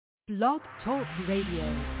Blog Talk Radio.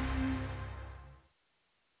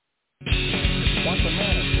 What's the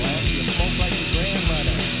matter, Slam? You smoke like your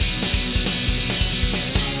grandmother.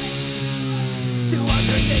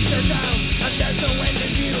 200 days are down, and there's no end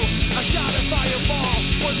in view. A shot of fireball,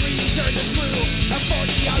 one reading turned to screw. A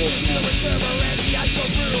 40 ounce to the server and the ice will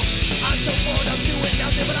brew. I'm so bored of doing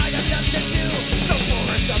nothing, but I got nothing to do. The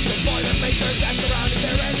forest of the Boilermakers that's around in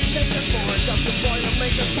their anything. The forest of the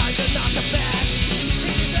Boilermakers, time to knock them back.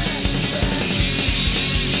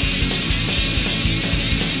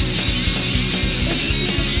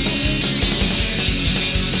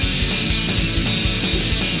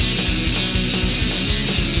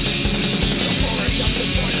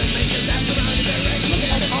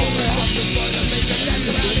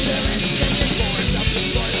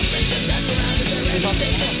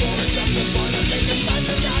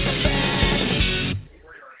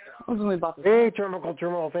 Hey,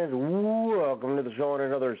 Turmoil fans, welcome to the show on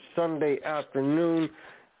another Sunday afternoon.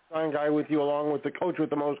 Sign guy with you, along with the coach with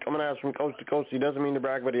the most, coming at us from coast to coast. He doesn't mean to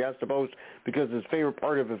brag, but he has to boast because his favorite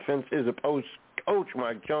part of the fence is a post. Coach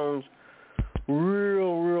Mike Jones.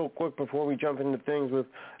 Real quick before we jump into things with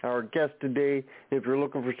our guest today, if you're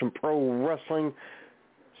looking for some pro wrestling,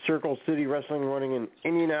 Circle City Wrestling running in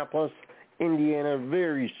Indianapolis, Indiana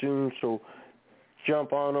very soon, so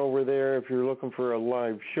jump on over there if you're looking for a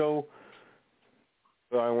live show.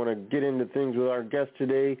 I want to get into things with our guest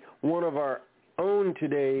today. One of our own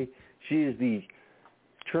today, she is the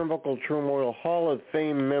Turnbuckle Turmoil Hall of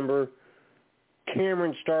Fame member,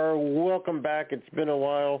 Camron Star. Welcome back. It's been a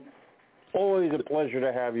while. Always a pleasure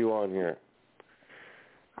to have you on here.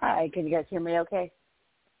 Hi, can you guys hear me okay?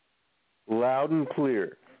 Loud and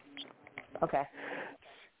clear. Okay.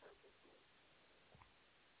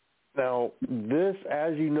 Now, this,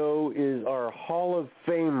 as you know, is our Hall of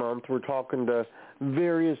Fame month. We're talking to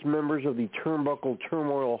various members of the Turnbuckle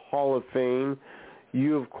Turmoil Hall of Fame.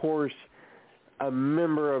 You, of course, a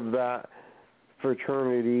member of that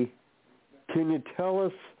fraternity. Can you tell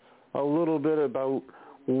us a little bit about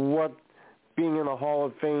what being in the Hall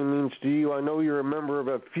of Fame means to you? I know you're a member of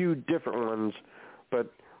a few different ones, but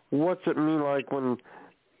what's it mean like when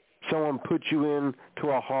someone puts you into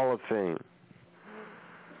a Hall of Fame?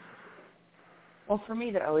 Well, for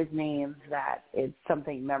me, that always means that it's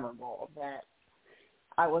something memorable, that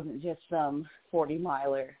I wasn't just some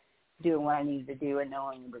 40-miler doing what I needed to do and no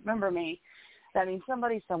one would remember me. That means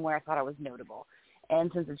somebody somewhere thought I was notable.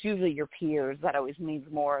 And since it's usually your peers, that always means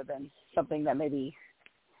more than something that maybe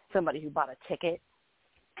somebody who bought a ticket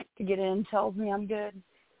to get in tells me I'm good.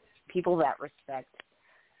 People that respect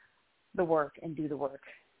the work and do the work,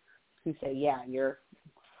 who say, yeah, you're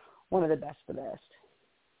one of the best of the best.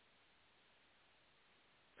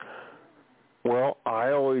 Well,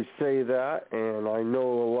 I always say that, and I know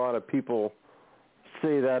a lot of people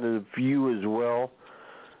say that of you as well.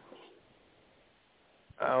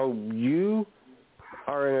 You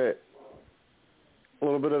are in a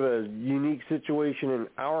little bit of a unique situation in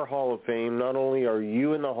our Hall of Fame. Not only are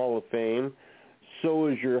you in the Hall of Fame, so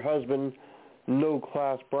is your husband, No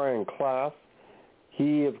Class Brian Class.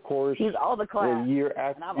 He, of course, he's all the class, a year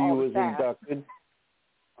after you was inducted.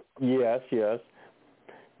 Yes.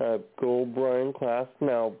 Gold Brian Class.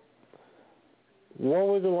 Now, what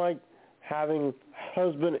was it like having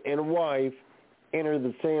husband and wife enter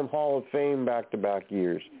the same Hall of Fame back-to-back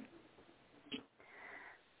years?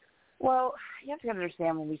 Well, you have to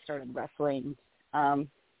understand when we started wrestling, the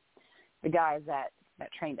guys that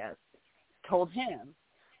trained us told him,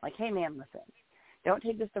 like, hey, man, listen, don't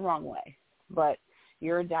take this the wrong way, but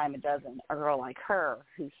you're a dime a dozen. A girl like her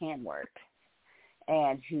who can work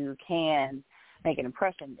and who can make an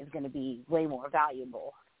impression is going to be way more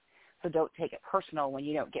valuable. So don't take it personal when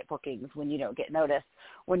you don't get bookings, when you don't get noticed,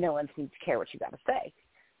 when no one seems to care what you got to say.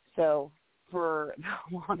 So for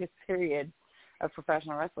the longest period of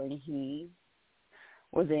professional wrestling, he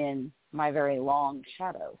was in my very long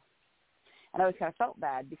shadow. And I always kind of felt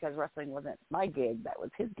bad because wrestling wasn't my gig, that was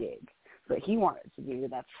his gig. But he wanted to do,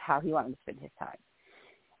 that's how he wanted to spend his time.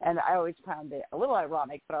 And I always found it a little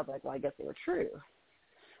ironic, but I was like, well, I guess they were true.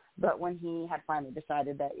 But when he had finally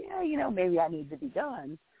decided that, yeah, maybe I need to be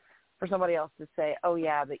done, for somebody else to say, oh,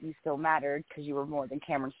 yeah, but you still mattered because you were more than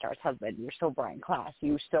Camron Star's husband. You're still Brian Class.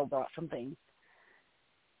 You still brought something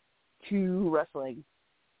to wrestling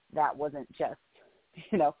that wasn't just,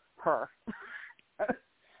 her.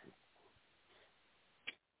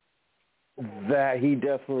 That he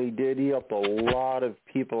definitely did. He helped a lot of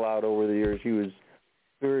people out over the years. He was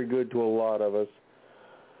very good to a lot of us.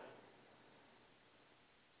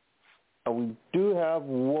 We do have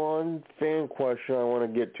one fan question I want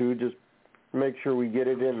to get to. Just make sure we get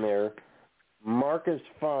it in there. Marcus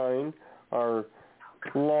Fine, our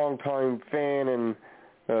longtime fan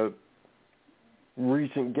and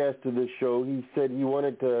recent guest of the show, he said he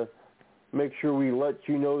wanted to make sure we let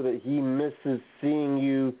you know that he misses seeing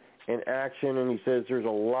you in action, and he says there's a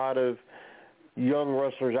lot of young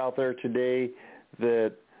wrestlers out there today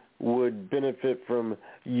that would benefit from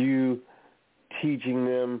you teaching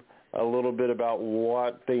them a little bit about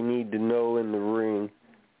what they need to know in the ring.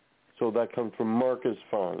 So that comes from Marcus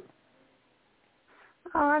Fine.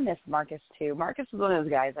 Oh, I miss Marcus too. Marcus was one of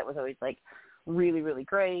those guys that was always like really, really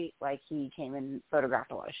great. Like he came and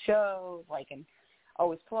photographed a lot of shows, like, and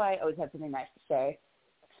always polite, always had something nice to say.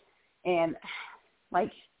 And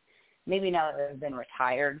like maybe now that I've been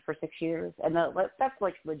retired for 6 years, and that's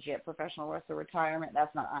like legit professional wrestler retirement.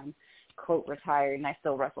 That's not I'm quote retired and I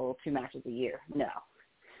still wrestle 2 matches a year. No,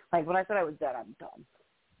 like when I said I was done, I'm done.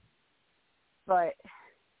 But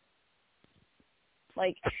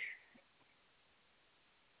like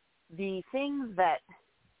the things that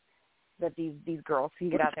these girls can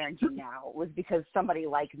get out there and do now was because somebody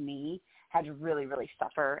like me had to really, really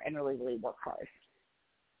suffer and really, really work hard.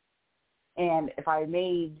 And if I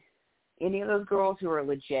made any of those girls who are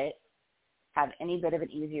legit have any bit of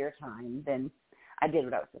an easier time, then I did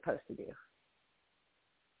what I was supposed to do.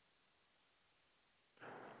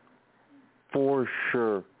 For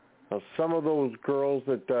sure. Now, some of those girls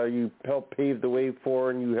that you helped pave the way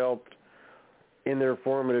for and you helped in their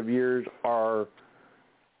formative years are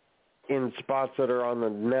in spots that are on the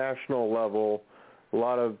national level. A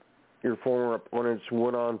lot of your former opponents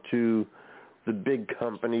went on to the big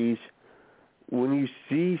companies. When you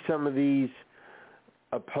see some of these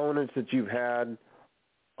opponents that you've had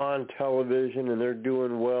on television and they're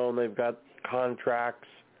doing well and they've got contracts,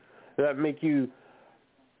 does that make you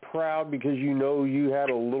proud because you know you had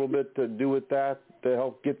a little bit to do with that to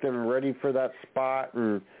help get them ready for that spot?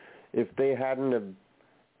 And if they hadn't have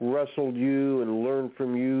wrestled you and learned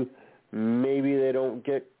from you, maybe they don't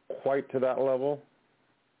get quite to that level?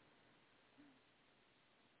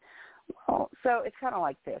 Well, so it's kind of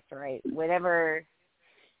like this, right? Whenever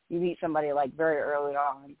you meet somebody like very early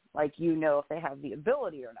on, like you know if they have the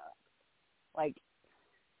ability or not. Like,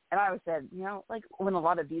 and I always said, you know, like when a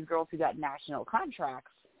lot of these girls who got national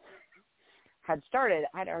contracts had started,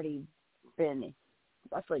 I'd already been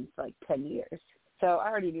wrestling for like 10 years. So I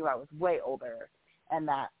already knew I was way older and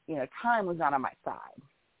that, you know, time was not on my side.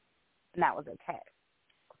 And that was okay.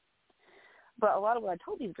 But a lot of what I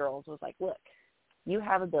told these girls was like, look, you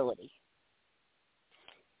have ability.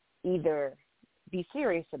 Either be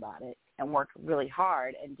serious about it and work really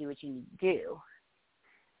hard and do what you need to do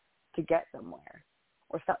to get somewhere,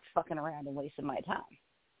 or stop fucking around and wasting my time.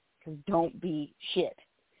 Because don't be shit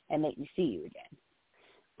and make me see you again.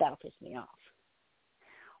 That'll piss me off.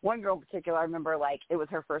 One girl in particular, I remember, like, it was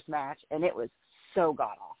her first match, and it was so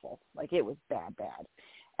god-awful. Like, it was bad.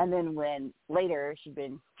 And then when later she'd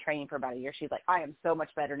been training for about a year, she's like, I am so much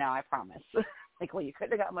better now, I promise. Like, well, you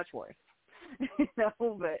couldn't have got much worse. You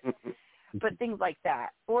know, but things like that.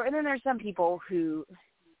 And then there's some people who,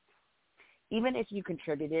 even if you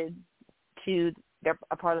contributed to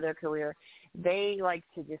a part of their career, they like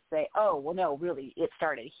to just say, oh, well, no, really, it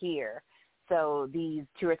started here. So these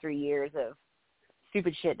 2 or 3 years of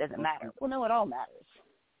stupid shit doesn't matter. Well, no, it all matters.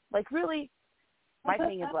 Like, really, my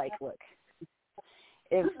thing is like, look,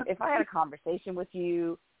 if I had a conversation with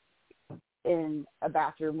you in a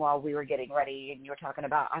bathroom while we were getting ready and you were talking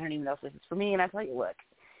about, I don't even know if this is for me, and I tell you, look,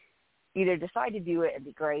 either decide to do it and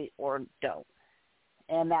be great or don't.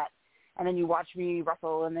 And then you watch me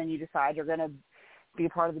wrestle and then you decide you're going to be a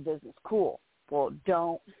part of the business. Cool. Well,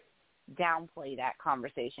 don't downplay that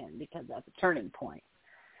conversation because that's a turning point.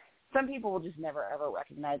 Some people will just never, ever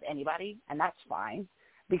recognize anybody, and that's fine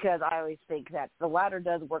because I always think that the ladder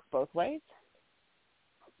does work both ways.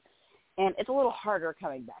 And it's a little harder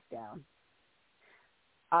coming back down.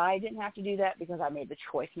 I didn't have to do that because I made the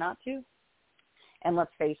choice not to. And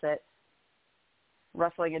let's face it,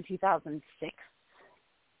 wrestling in 2006,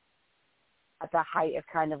 at the height of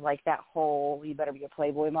kind of like that whole you better be a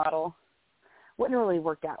Playboy model, wouldn't really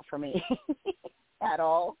worked out for me at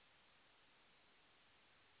all.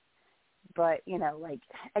 But, you know, like,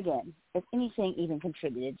 again, if anything even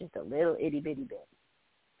contributed just a little itty-bitty bit,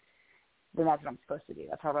 then that's what I'm supposed to do.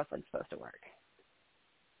 That's how wrestling's supposed to work.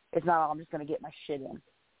 It's not all I'm just going to get my shit in.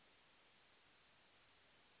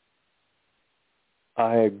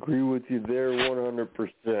 I agree with you there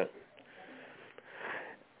 100%.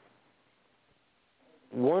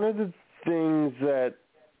 One of the things that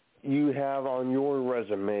you have on your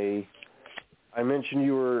resume, I mentioned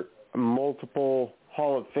you were a multiple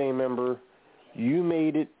Hall of Fame member. You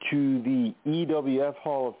made it to the EWF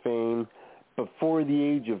Hall of Fame before the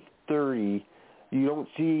age of 30. You don't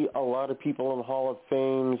see a lot of people in Hall of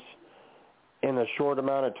Fames in a short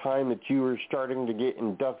amount of time that you were starting to get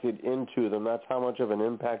inducted into them. That's how much of an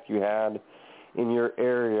impact you had in your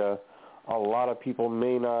area. A lot of people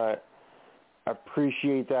may not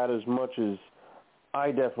appreciate that as much as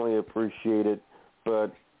I definitely appreciate it,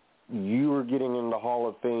 but you were getting into Hall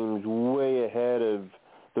of Fames way ahead of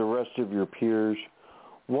the rest of your peers.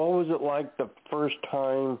 What was it like the first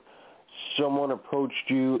time someone approached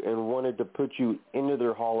you and wanted to put you into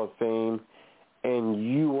their Hall of Fame and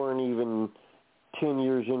you weren't even 10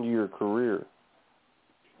 years into your career?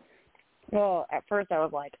 Well, at first I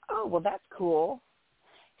was like, oh, well, that's cool.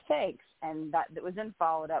 Thanks. And that was then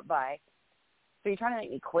followed up by, so you're trying to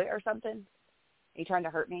make me quit or something? Are you trying to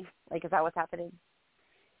hurt me? Like, is that what's happening?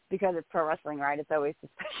 Because it's pro wrestling, right? It's always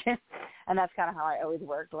suspicion. And that's kind of how I always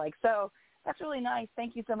worked. Like, so that's really nice.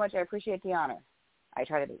 Thank you so much. I appreciate the honor. I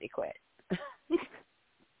try to make me quit.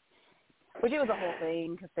 Which it was a whole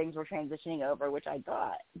thing because things were transitioning over, which I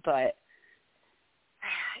got. But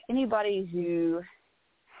anybody who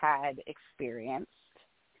had experienced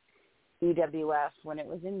EWF when it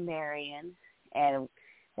was in Marion and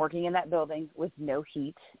working in that building with no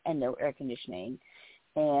heat and no air conditioning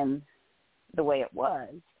and the way it was,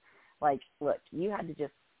 like, look, you had to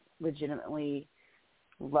just legitimately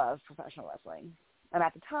love professional wrestling. And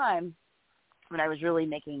at the time, when I was really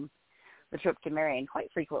making the trip to Marion quite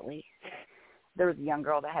frequently, there was a young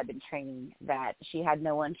girl that had been training that she had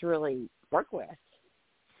no one to really work with.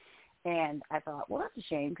 And I thought, well, that's a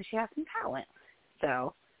shame because she has some talent.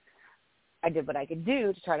 So I did what I could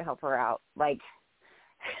do to try to help her out. Like,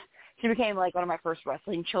 she became like one of my first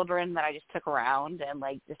wrestling children that I just took around and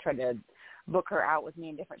like just tried to book her out with me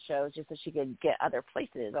in different shows just so she could get other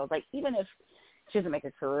places. I was like, even if she doesn't make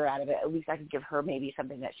a career out of it, at least I could give her maybe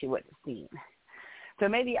something that she wouldn't have seen. So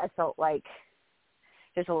maybe I felt like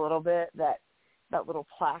just a little bit that little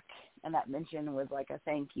plaque and that mention was like a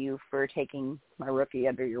thank you for taking my rookie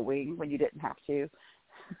under your wing when you didn't have to.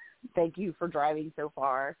 Thank you for driving so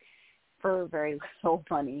far for very little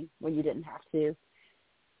money when you didn't have to.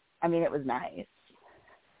 I mean, it was nice.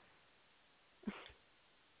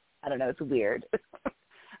 I don't know. It's weird.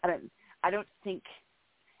 I don't think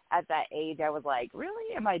at that age I was like,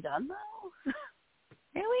 really? Am I done though?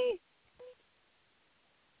 Really?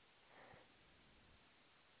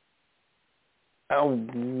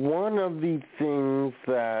 One of the things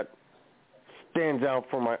that stands out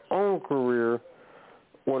for my own career,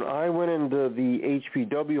 when I went into the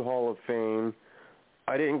HPW Hall of Fame,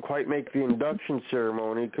 I didn't quite make the induction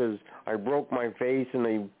ceremony because I broke my face and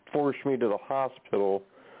they forced me to the hospital.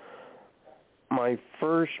 My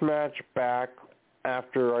first match back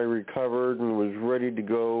after I recovered and was ready to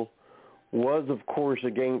go was, of course,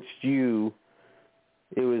 against you.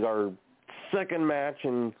 It was our second match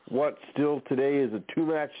in what still today is a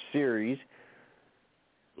 2-match series.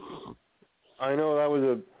 I know that was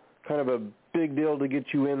a kind of a big deal to get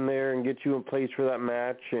you in there and get you in place for that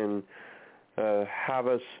match and have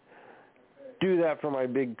us do that for my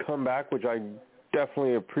big comeback, which I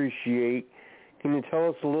definitely appreciate. Can you tell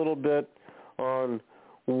us a little bit on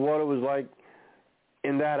what it was like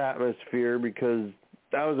in that atmosphere? Because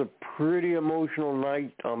that was a pretty emotional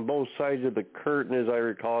night on both sides of the curtain, as I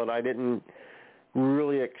recall it. I didn't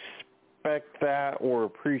really expect that or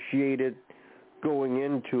appreciate it going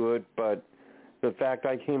into it, but the fact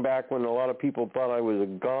I came back when a lot of people thought I was a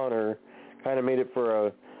goner kind of made it for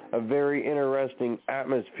a very interesting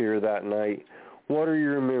atmosphere that night. What are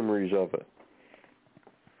your memories of it?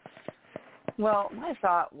 Well, my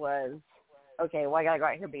thought was, okay, well, I got to go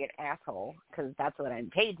out here and be an asshole because that's what I'm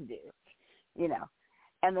paid to do, you know.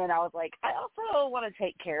 And then I was like, I also want to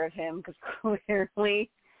take care of him because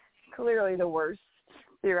clearly the worst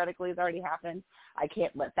theoretically has already happened. I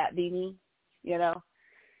can't let that be me, you know.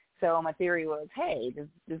 So my theory was, hey,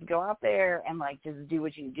 just go out there and like just do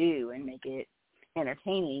what you do and make it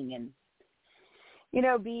entertaining and, you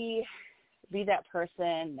know, be that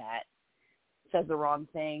person that says the wrong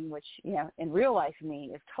thing, which, you know, in real life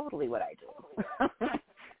me is totally what I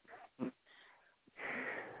do.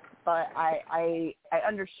 But I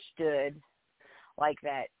understood like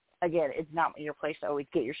that, again, it's not your place to always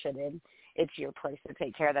get your shit in. It's your place to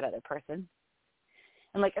take care of that other person.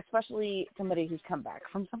 And, like, especially somebody who's come back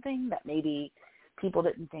from something that maybe people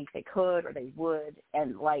didn't think they could or they would.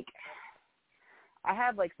 And, like, I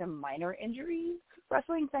had, like, some minor injuries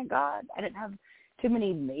wrestling, thank God. I didn't have too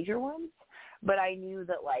many major ones. But I knew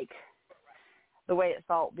that, like, the way it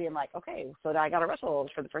felt being like, okay, so now I got to wrestle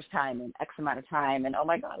for the first time in X amount of time. And, oh,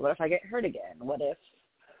 my God, what if I get hurt again? What if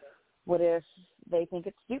What if they think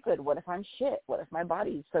it's stupid? What if I'm shit? What if my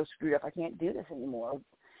body's so screwed up I can't do this anymore?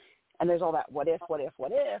 And there's all that what if.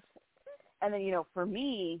 And then, for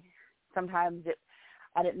me, sometimes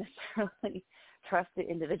I didn't necessarily trust the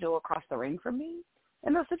individual across the ring from me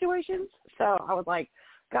in those situations. So I was like,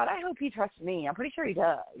 God, I hope he trusts me. I'm pretty sure he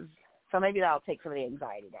does. So maybe that'll take some of the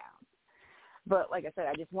anxiety down. But like I said,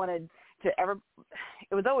 I just wanted to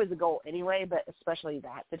it was always a goal anyway, but especially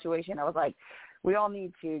that situation, I was like, we all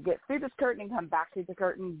need to get through this curtain and come back through the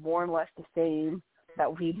curtain more or less the same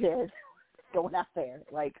that we did going out there.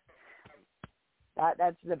 Like,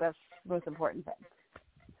 that's the best, most important thing.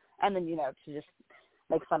 And then, to just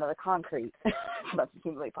make fun of the concrete as much as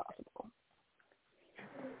humanly possible.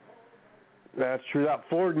 That's true. That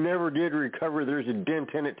floor never did recover. There's a dent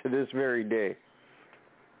in it to this very day.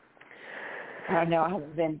 I know. I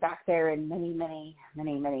haven't been back there in many, many,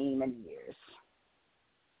 many, many, many years.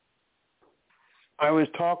 I was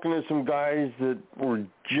talking to some guys that were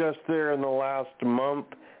just there in the last month.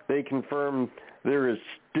 They confirmed there is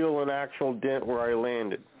still an actual dent where I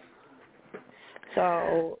landed.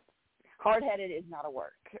 So, hard-headed is not a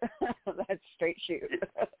work. That's straight shoot.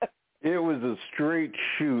 It was a straight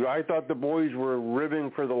shoot. I thought the boys were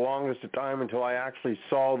ribbing for the longest of time until I actually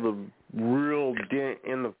saw the real dent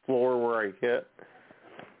in the floor where I hit.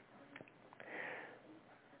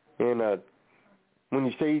 And when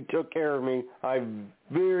you say you took care of me, I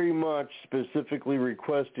very much specifically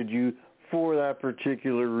requested you for that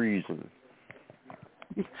particular reason.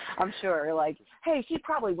 I'm sure, like, hey, she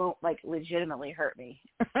probably won't, legitimately hurt me.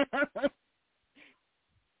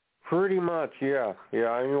 Pretty much, yeah. Yeah,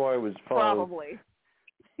 I knew I was fine. Probably.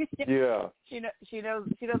 Yeah. She knows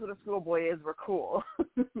what a schoolboy is. We're cool.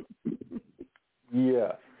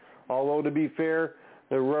 Yeah. Although, to be fair,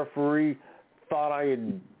 the referee thought I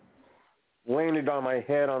had landed on my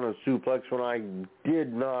head on a suplex when I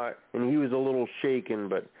did not, and he was a little shaken,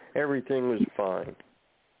 but everything was fine.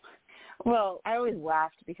 Well, I always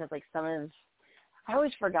laughed because, I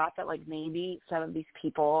always forgot that, maybe some of these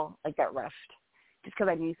people, that refed, just because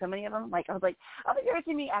I knew so many of them. I was like, oh, have you ever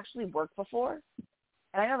seen me actually work before?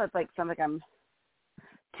 And I know that's, sounds like I'm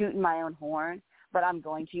tooting my own horn, but I'm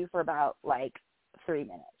going to for about, 3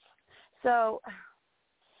 minutes. So,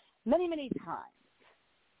 many, many times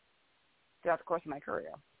throughout the course of my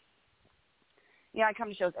career, I come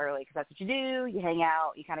to shows early because that's what you do. You hang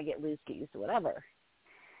out. You kind of get loose, get used to whatever.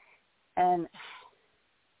 And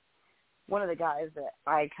one of the guys that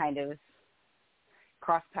I kind of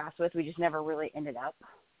crossed paths with, we just never really ended up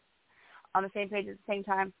on the same page at the same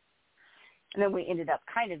time. And then we ended up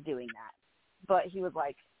kind of doing that. But he was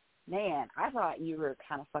like, man, I thought you were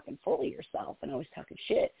kind of fucking full of yourself and always talking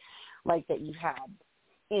shit, that you had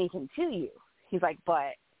anything to you. He's like,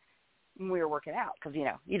 but when we were working out, because,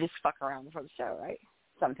 you just fuck around before the show, right?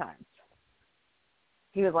 Sometimes.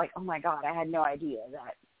 He was like, oh, my God, I had no idea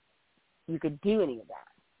that you could do any of that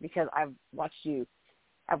because I've watched your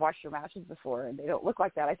matches before and they don't look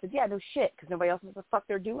like that. I said, yeah, no shit, because nobody else knows what the fuck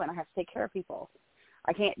they're doing. I have to take care of people.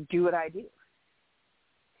 I can't do what I do.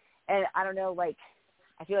 And I don't know,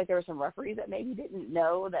 I feel like there were some referees that maybe didn't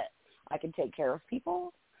know that I could take care of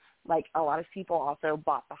people. A lot of people also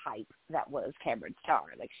bought the hype that was Camron Star.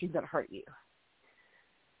 She's going to hurt you.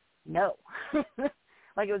 No. It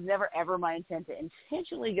was never, ever my intent to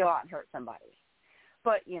intentionally go out and hurt somebody.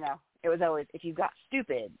 But, it was always, if you got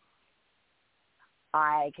stupid,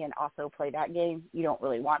 I can also play that game. You don't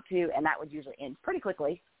really want to, and that would usually end pretty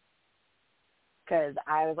quickly. Because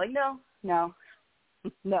I was like, no,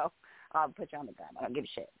 I'll put you on the ground. I don't give a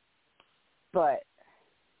shit. But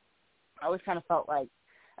I always kind of felt like,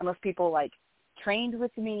 unless people, trained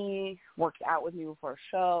with me, worked out with me before a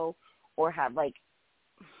show, or had,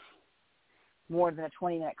 more than a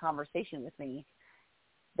 20-minute conversation with me,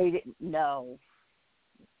 they didn't know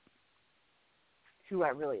who I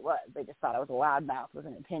really was. They just thought I was a loudmouth with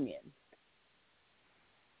an opinion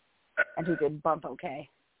and who could bump okay.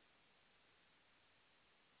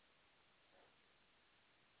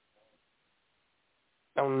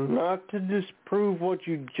 Now, not to disprove what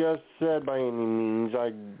you just said by any means,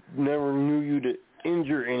 I never knew you to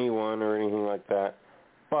injure anyone or anything like that,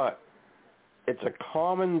 but it's a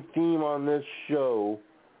common theme on this show,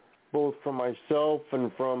 both from myself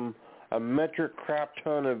and from a metric crap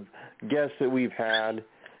ton of guests that we've had.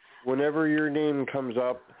 Whenever your name comes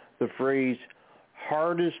up, the phrase,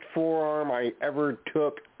 hardest forearm I ever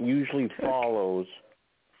took, usually follows.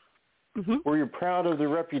 Mm-hmm. Were you proud of the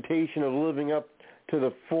reputation of living up to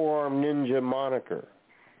the Forearm Ninja moniker?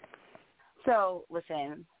 So,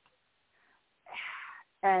 listen,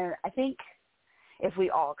 and I think if we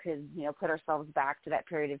all could, put ourselves back to that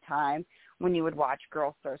period of time when you would watch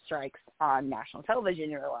girls throw strikes on national television,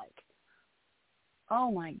 you're like, oh,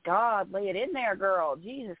 my God, lay it in there, girl.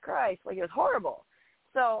 Jesus Christ. Like, it was horrible.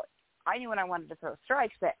 So I knew when I wanted to throw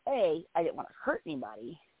strikes that, A, I didn't want to hurt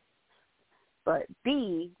anybody, but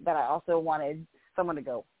B, that I also wanted someone to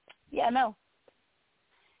go, yeah, no.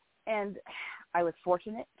 And I was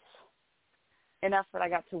fortunate enough that I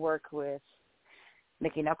got to work with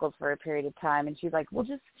Nikki Knuckles for a period of time, and she's like, well,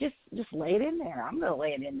 just lay it in there. I'm going to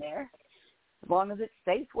lay it in there. As long as it's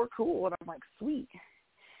safe, we're cool. And I'm like, sweet.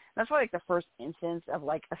 That's probably like the first instance of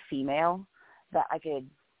like a female that I could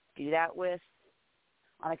do that with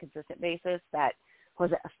on a consistent basis that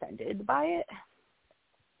wasn't offended by it.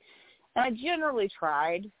 And I generally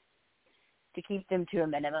tried to keep them to a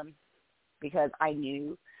minimum because I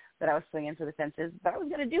knew that I was swinging for the fences, but I was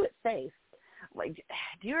going to do it safe. Like,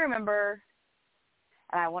 do you remember,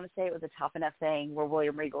 and I want to say it was a Tough Enough thing where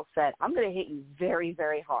William Regal said, I'm going to hit you very,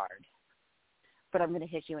 very hard, but I'm going to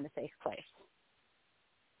hit you in a safe place.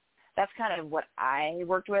 That's kind of what I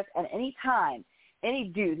worked with. And any time, any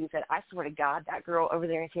dude who said, I swear to God, that girl over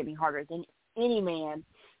there has hit me harder than any man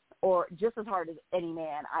or just as hard as any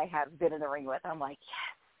man I have been in the ring with, I'm like,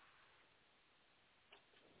 yes.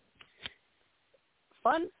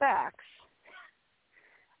 Fun facts.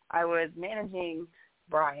 I was managing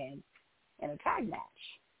Brian in a tag match.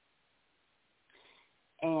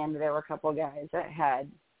 And there were a couple of guys that had,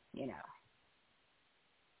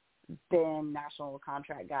 been national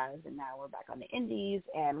contract guys, and now we're back on the indies.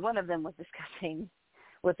 And one of them was discussing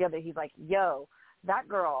with the other. He's like, yo, that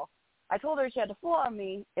girl, I told her she had to forearm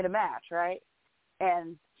me in a match, right?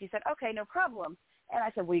 And she said, okay, no problem. And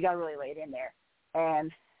I said, well, you got to really lay it in there. And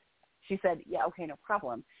she said, yeah, okay, no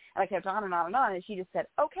problem. And I kept on and on and on, and she just said,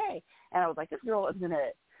 okay. And I was like, this girl is going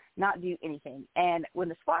to not do anything. And when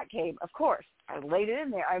the spot came, of course, I laid it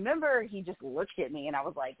in there. I remember he just looked at me, and I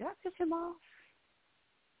was like, did I piss him off?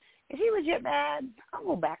 Is he legit mad? I'm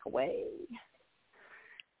going to back away.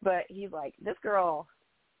 But he's like, this girl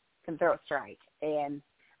can throw a strike. And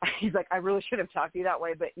he's like, I really should have talked to you that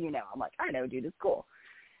way, but, I'm like, I know, dude, it's cool.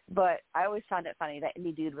 But I always found it funny that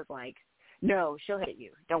any dude was like, no, she'll hit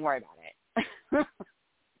you. Don't worry about it.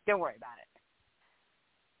 Don't worry about it.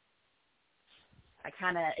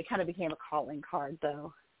 It kind of became a calling card,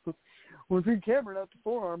 though. Well, if Cameron out to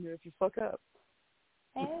forearm you if you fuck up.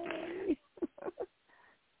 Hey.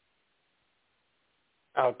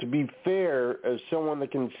 Now, to be fair, as someone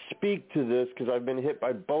that can speak to this, because I've been hit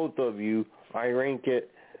by both of you, I rank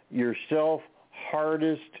it yourself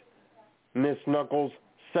hardest, Miss Knuckles,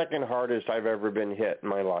 second hardest I've ever been hit in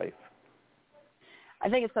my life. I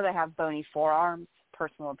think it's because I have bony forearms,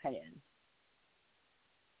 personal opinion.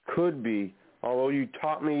 Could be, although you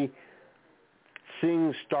taught me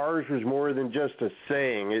seeing stars was more than just a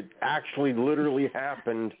saying. It actually literally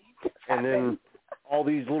happened, and then all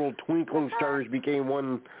these little twinkling stars became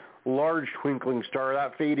one large twinkling star.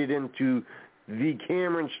 That faded into the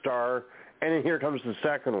Camron Star, and then here comes the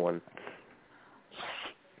second one.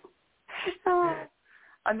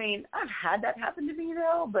 I mean, I've had that happen to me,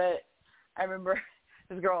 though, but I remember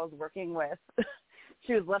this girl I was working with,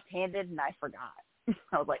 she was left-handed, and I forgot.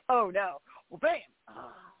 I was like, oh, no. Well, bam.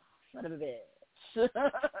 Oh, son of a bitch.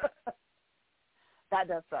 That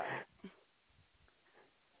does suck.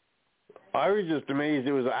 I was just amazed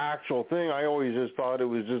it was an actual thing. I always just thought it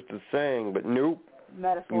was just a saying, but nope.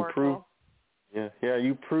 Metaphorical.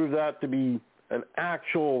 You prove that to be an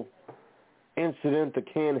actual incident that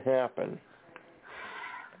can happen.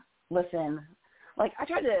 Listen, like,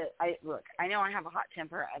 I know I have a hot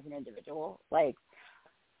temper as an individual,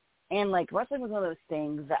 and wrestling was one of those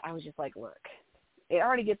things that I was just like, look, it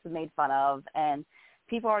already gets made fun of, and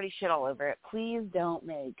people already shit all over it. Please don't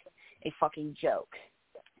make a fucking joke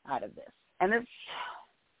out of this. And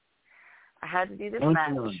I had to do this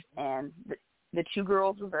match, and the two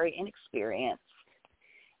girls were very inexperienced.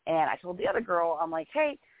 And I told the other girl, I'm like,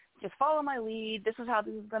 hey, just follow my lead. This is how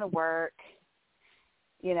this is going to work.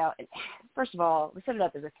 First of all, we set it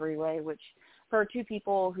up as a three-way, which for two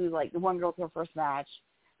people who, the one girl to her first match,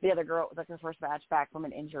 the other girl was her first match back from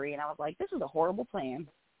an injury, and I was like, this is a horrible plan.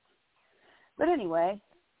 But anyway,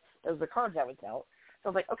 those were the cards I was dealt. So I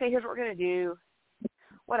was like, okay, here's what we're going to do.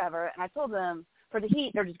 Whatever. And I told them for the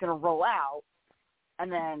heat, they're just going to roll out. And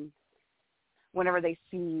then whenever they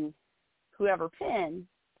see whoever pinned,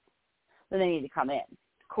 then they need to come in.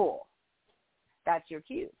 Cool. That's your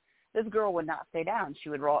cue. This girl would not stay down. She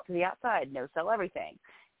would roll up to the outside, no-sell everything.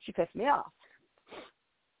 She pissed me off.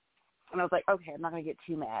 And I was like, okay, I'm not going to get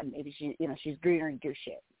too mad. Maybe she's greener and goose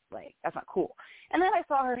shit. That's not cool. And then I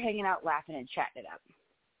saw her hanging out laughing and chatting it up.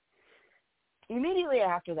 immediately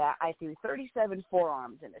after that, I threw 37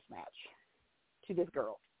 forearms in this match to this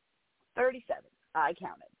girl. 37. I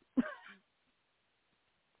counted.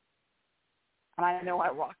 And I know I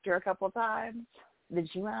rocked her a couple of times. Then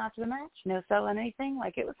she went after the match, no selling anything.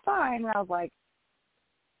 Like, it was fine. And I was like,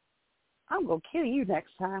 I'm going to kill you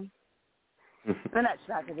next time. The next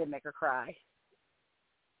match I did make her cry.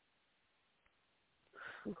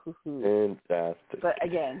 Fantastic. But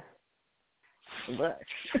again, look.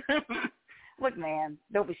 Look, man,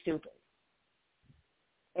 don't be stupid.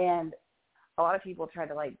 And a lot of people try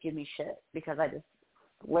to, like, give me shit because I just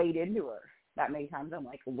laid into her that many times. I'm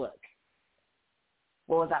like, look,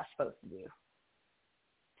 what was I supposed to do?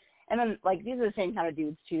 And then, like, these are the same kind of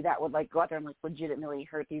dudes, too, that would, like, go out there and, like, legitimately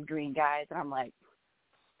hurt these green guys. And I'm like,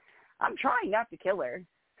 I'm trying not to kill her.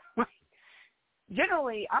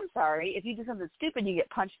 Generally, I'm sorry, if you do something stupid, you get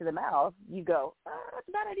punched in the mouth, you go, that's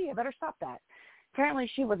a bad idea, better stop that.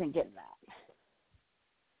 Apparently, she wasn't getting that.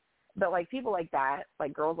 But, like, people like that,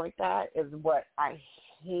 like, girls like that, is what I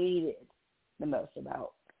hated the most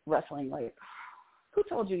about wrestling. Like, who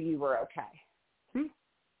told you you were okay?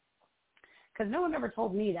 Because no one ever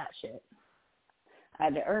told me that shit. I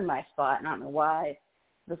had to earn my spot, and I don't know why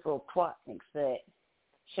this little twat thinks that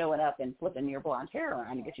showing up and flipping your blonde hair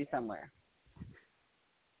around to get you somewhere.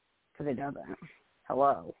 Because it doesn't.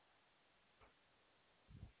 Hello.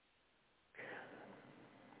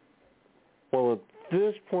 Well, at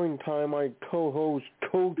this point in time, my co-host,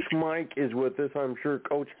 Coach Mike, is with us. I'm sure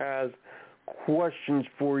Coach has questions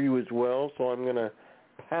for you as well, so I'm going to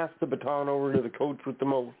pass the baton over to the coach with the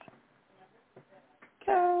most.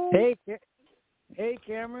 Hey,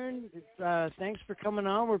 Cameron. Thanks for coming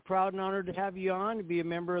on. We're proud and honored to have you on, to be a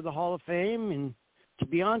member of the Hall of Fame, and to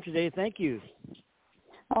be on today. Thank you.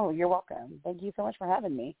 Oh, you're welcome. Thank you so much for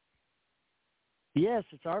having me. Yes,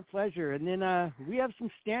 it's our pleasure. And then we have some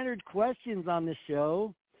standard questions on the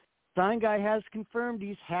show. Sign Guy has confirmed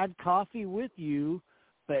he's had coffee with you,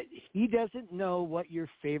 but he doesn't know what your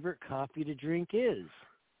favorite coffee to drink is.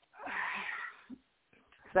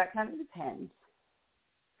 So that kind of depends.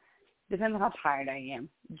 Depends on how tired I am.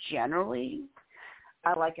 Generally,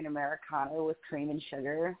 I like an Americano with cream and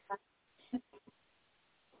sugar.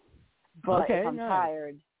 But okay, if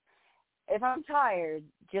I'm tired,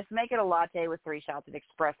 just make it a latte with 3 shots of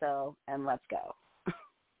espresso and let's go.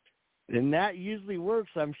 And that usually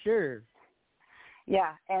works, I'm sure.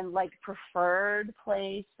 Yeah, and like preferred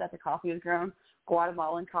place that the coffee is grown,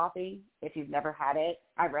 Guatemalan coffee. If you've never had it,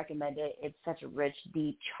 I recommend it. It's such a rich,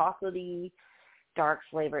 deep, chocolatey, dark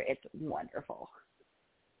flavor. It's wonderful.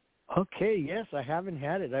 Okay, yes, I haven't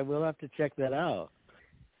had it. I will have to check that out.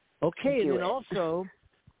 Okay, and then also,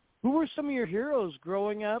 who were some of your heroes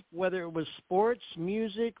growing up, whether it was sports,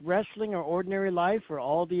 music, wrestling, or ordinary life, or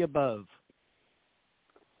all the above?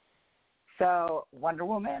 So Wonder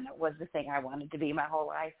Woman was the thing I wanted to be my whole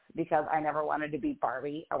life because I never wanted to be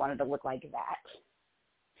Barbie. I wanted to look like that.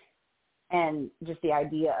 And just the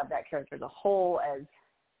idea of that character as a whole as,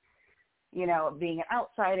 you know, being an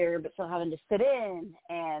outsider but still having to fit in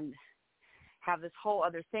and have this whole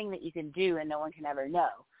other thing that you can do and no one can ever know.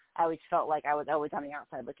 I always felt like I was always on the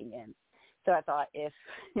outside looking in. So I thought if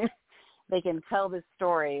they can tell this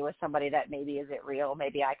story with somebody that maybe isn't real,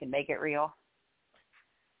 maybe I can make it real.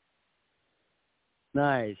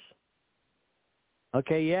 Nice.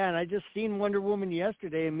 Okay, yeah, and I just seen Wonder Woman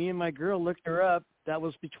yesterday, and me and my girl looked her up. That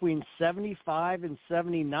was between 75 and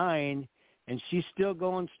 79, and she's still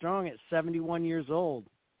going strong at 71 years old.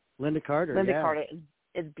 Linda Carter. Linda Carter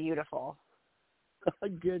is beautiful. Oh,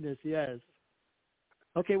 goodness, yes.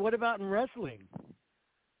 Okay, what about in wrestling?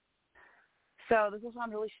 So this will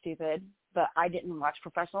sound really stupid, but I didn't watch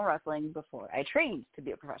professional wrestling before I trained to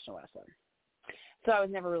be a professional wrestler. So I was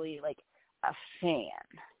never really, like, a fan.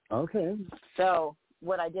 Okay. So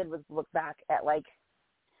what I did was look back at, like,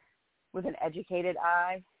 with an educated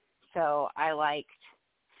eye. So I liked,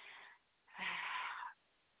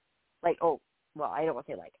 I don't want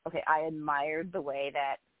to say like, okay, I admired the way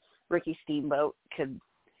that Ricky Steamboat could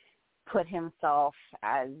put himself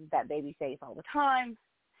as that baby face all the time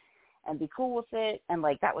and be cool with it. And,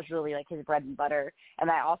 like, that was really, like, his bread and butter. And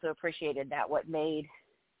I also appreciated that what made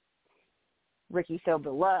Ricky so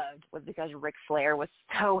beloved was because Ric Flair was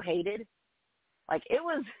so hated. Like, it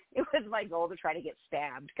was my goal to try to get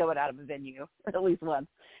stabbed coming out of a venue at least once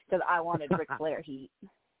because I wanted Ric Flair heat.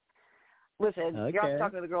 Listen, okay. You're also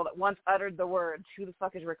talking to the girl that once uttered the words, who the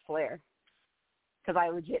fuck is Ric Flair? Because I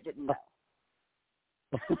legit didn't know.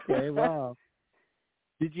 Okay, wow.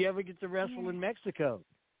 Did you ever get to wrestle in Mexico?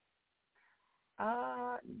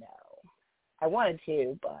 No. I wanted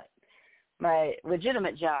to, but my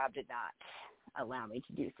legitimate job did not allow me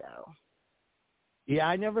to do so. Yeah,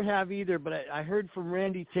 I never have either, but I heard from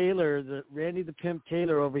Randy the Pimp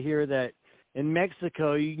Taylor over here, that in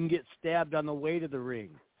Mexico you can get stabbed on the way to the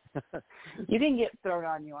ring. You can get thrown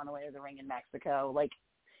on you on the way to the ring in Mexico. Like,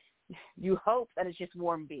 you hope that it's just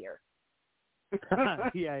warm beer.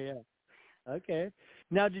 Yeah. Okay.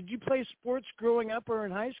 Now, did you play sports growing up or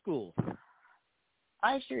in high school?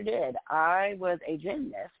 I sure did. I was a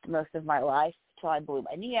gymnast most of my life till I blew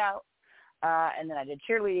my knee out. And then I did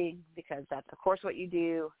cheerleading because that's, of course, what you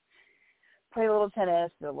do. Play a little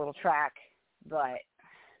tennis, did a little track, but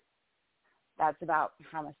that's about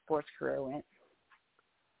how my sports career went.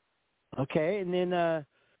 Okay, and then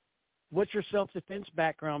what's your self-defense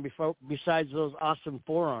background besides those awesome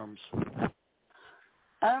forearms?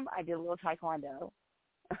 I did a little taekwondo.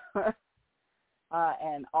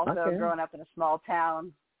 And also growing up in a small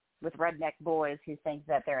town with redneck boys who think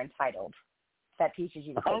that they're entitled. That teaches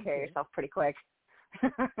you to take care of yourself pretty quick.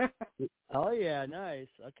 Oh, yeah, nice.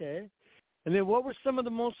 Okay. And then what were some of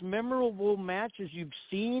the most memorable matches you've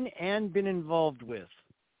seen and been involved with?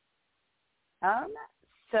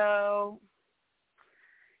 So,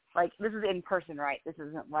 like, this is in person, right? This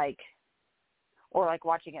isn't like, or like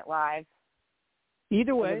watching it live.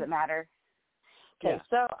 Either way. Does it matter? Okay, yeah.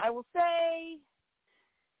 So I will say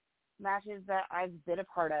matches that I've been a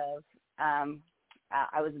part of.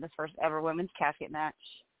 I was in the first ever women's casket match,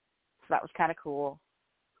 so that was kind of cool.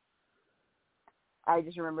 I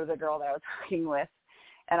just remember the girl that I was working with,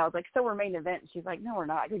 and I was like, so we're main event? And she's like, no, we're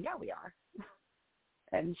not. I go, yeah, we are.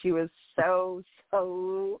 And she was so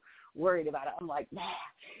worried about it. I'm like, nah,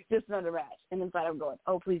 just another match. And inside I'm going,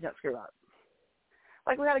 oh, please don't screw up.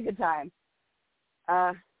 Like, we had a good time.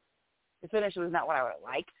 The finish was not what I would have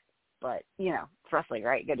liked, but, you know, it's wrestling,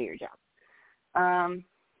 right? Go do your job.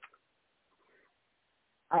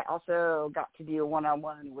 I also got to do a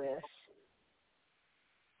one-on-one with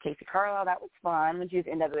Casey Carlisle. That was fun. When she was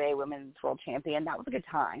NWA Women's World Champion, that was a good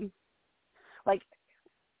time. Like,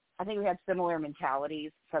 I think we had similar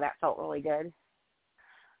mentalities, so that felt really good.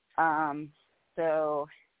 So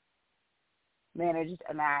managed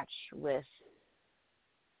a match with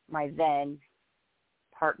my then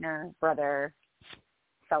partner, brother,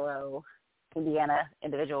 fellow Indiana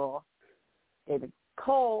individual, David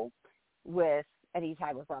Cole, with any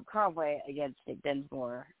time with Rob Conway against Nick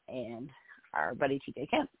Dinsmore and our buddy TJ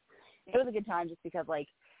Kemp. It was a good time just because, like,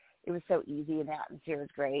 it was so easy and the atmosphere was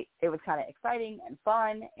great. It was kind of exciting and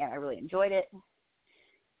fun, and I really enjoyed it.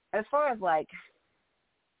 As far as, like,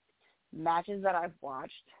 matches that I've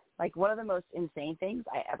watched, like, one of the most insane things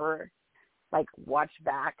I ever, like, watched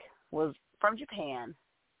back was from Japan.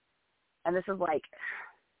 And this is, like,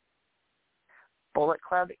 Bullet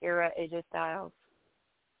Club era AJ Styles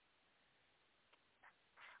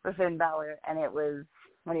with Finn Balor, and it was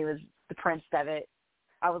when he was the Prince of it.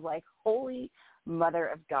 I was like, holy mother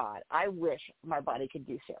of God, I wish my body could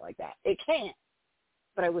do shit like that. It can't,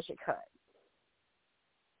 but I wish it could.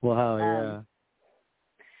 Wow, yeah.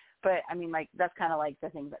 But, I mean, like, that's kind of like the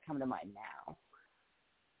things that come to mind now.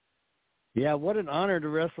 Yeah, what an honor to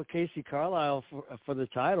wrestle Casey Carlisle for the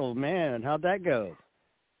title. Man, how'd that go?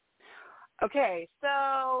 Okay,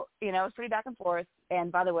 so, you know, it was pretty back and forth.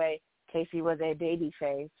 And, by the way, Casey was a baby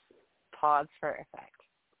face. Pause for effect.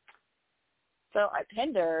 So I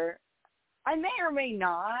pinned her. I may or may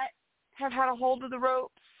not have had a hold of the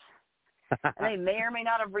ropes. And they may or may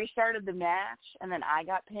not have restarted the match. And then I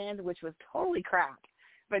got pinned, which was totally crap.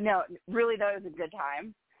 But no, really, though, it was a good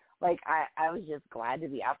time. Like, I was just glad to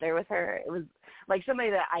be out there with her. It was, like, somebody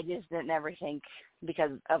that I just didn't ever think,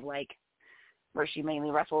 because of, like, where she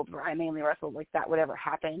mainly wrestled, where I mainly wrestled, like, that would ever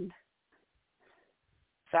happen.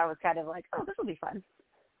 So I was kind of like, oh, this will be fun.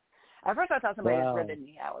 At first I thought somebody was ribbing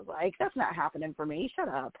me. I was like, that's not happening for me. Shut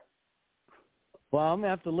up. Well, I'm going to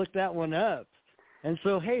have to look that one up. And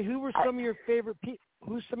so, hey, who were some of your favorite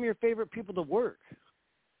who's some of your favorite people to work?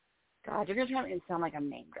 God, you're going to try to sound like I'm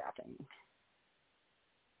name dropping.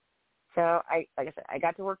 So, like I said, I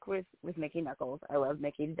got to work with Mickey Knuckles. I love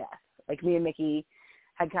Mickey to death. Like, me and Mickey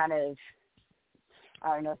had kind of,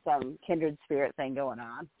 I don't know, some kindred spirit thing going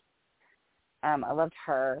on. I loved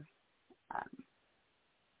her.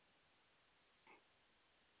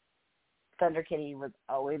 Thunder Kitty was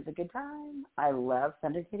always a good time. I love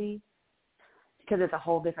Thunder Kitty because it's a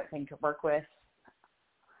whole different thing to work with.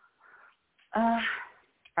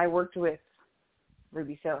 I worked with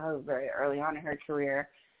Ruby Soho very early on in her career.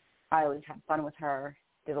 I always had fun with her,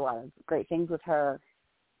 did a lot of great things with her.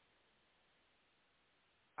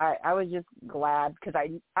 I was just glad because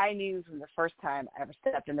I knew from the first time I ever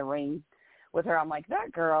stepped in the ring with her, I'm like,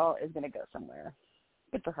 that girl is going to go somewhere.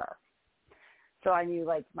 Good for her. So I knew,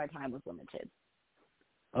 like, my time was limited.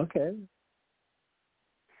 Okay.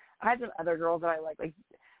 I had some other girls that I like a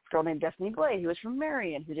girl named Destiny Blade, who was from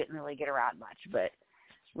Marion, who didn't really get around much, but,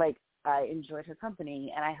 like, I enjoyed her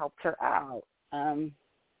company, and I helped her out. I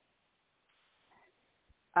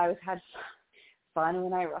had fun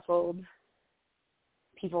when I wrestled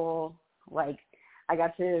people. Like, I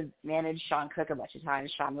got to manage Sean Cook a bunch of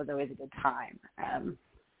times. Sean was always a good time.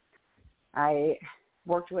 I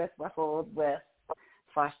wrestled with,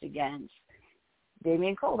 flashed against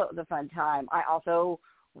Damian Cole. That was a fun time. I also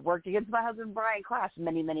worked against my husband Brian Clash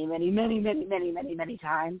many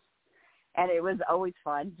times. And it was always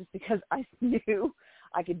fun just because I knew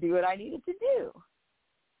I could do what I needed to do.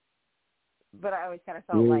 But I always kind of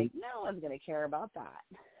felt like no one's going to care about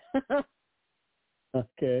that.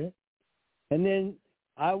 Okay. And then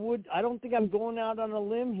I don't think I'm going out on a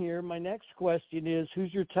limb here. My next question is,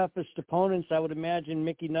 who's your toughest opponents? I would imagine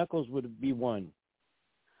Mickey Knuckles would be one.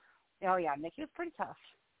 Oh, yeah, Mickey was pretty tough.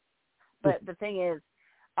 But the thing is,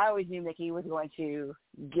 I always knew Mickey was going to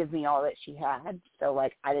give me all that she had, so,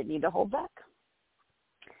 like, I didn't need to hold back.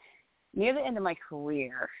 Near the end of my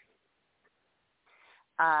career,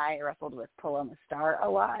 I wrestled with Forearm Star a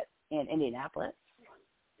lot in Indianapolis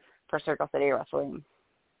for Circle City Wrestling.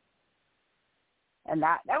 And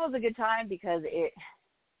that was a good time because it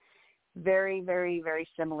very, very, very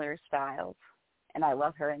similar styles. And I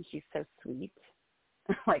love her, and she's so sweet,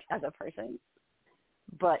 like, as a person.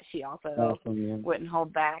 But she also wouldn't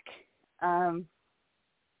hold back. Wrestling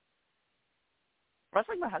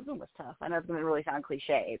my husband was tough. I know it's going to really sound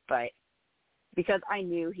cliche, but because I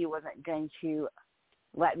knew he wasn't going to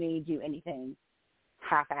let me do anything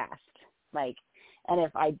half-assed. Like, and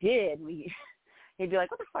if I did, he'd be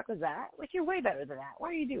like, what the fuck was that? Like, you're way better than that. Why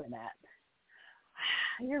are you doing that?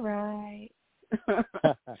 You're right.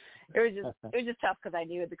 It was just tough because I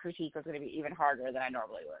knew the critique was going to be even harder than I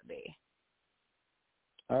normally would be.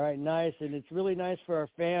 All right, nice. And it's really nice for our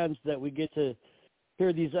fans that we get to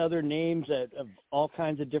hear these other names of all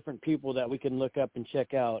kinds of different people that we can look up and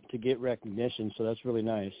check out to get recognition. So that's really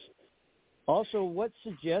nice. Also, what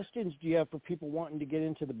suggestions do you have for people wanting to get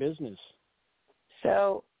into the business?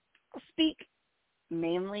 So I'll speak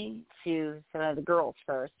mainly to some of the girls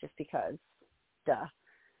first, just because, duh.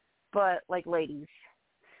 But, like, ladies,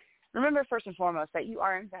 remember first and foremost that you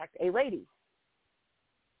are, in fact, a lady.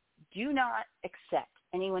 Do not accept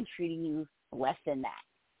anyone treating you less than that.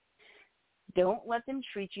 Don't let them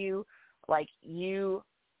treat you like you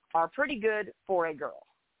are pretty good for a girl.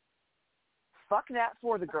 Fuck that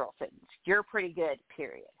for the girl thing. You're pretty good,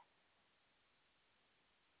 period.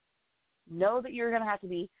 Know that you're going to have to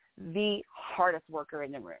be the hardest worker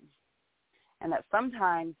in the room. And that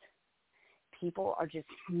sometimes people are just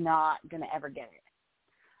not going to ever get it.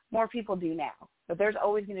 More people do now. But there's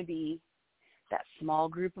always going to be that small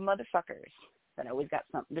group of motherfuckers that always got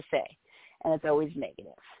something to say. And it's always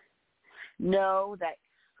negative. Know that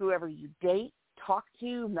whoever you date, talk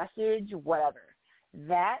to, message, whatever,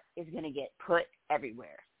 that is going to get put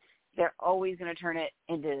everywhere. They're always going to turn it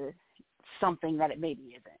into something that it maybe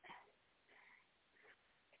isn't.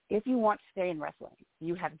 If you want to stay in wrestling,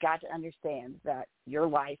 you have got to understand that your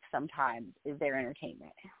life sometimes is their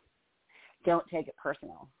entertainment. Don't take it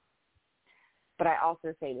personal. But I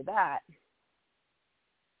also say to that,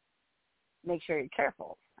 make sure you're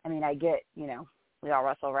careful. I mean, I get, we all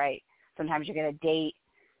wrestle, right? Sometimes you're going to date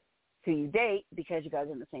who you date because you guys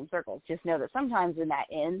are in the same circles. Just know that sometimes when that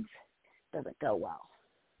ends, it doesn't go well.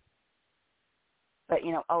 But,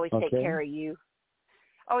 always take care of you.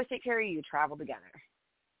 Always take care of you. Travel together.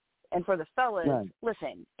 And for the fellas,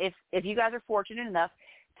 listen, if you guys are fortunate enough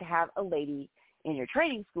to have a lady in your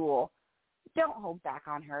training school, don't hold back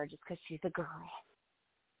on her just because she's a girl.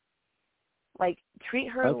 Like, treat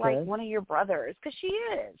her like one of your brothers, because she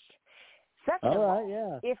is. Second of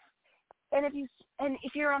all, if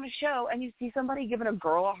you're on a show and you see somebody giving a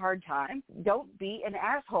girl a hard time, don't be an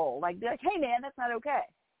asshole. Like, be like, hey, man, that's not okay.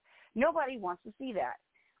 Nobody wants to see that.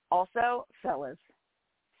 Also, fellas,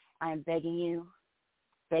 I am begging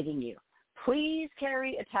you, please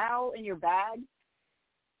carry a towel in your bag.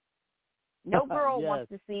 No girl wants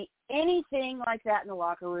to see anything like that in the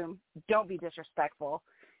locker room. Don't be disrespectful.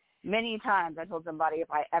 Many times I told somebody if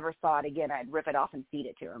I ever saw it again, I'd rip it off and feed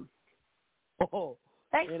it to them. Oh,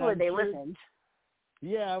 thankfully they listened.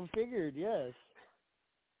 Yeah, I figured, yes.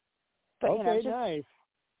 But, just nice.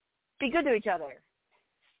 be good to each other.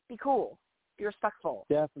 Be cool. Be respectful.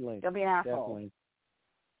 Definitely. Don't be an asshole. Definitely.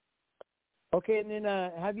 Okay, and then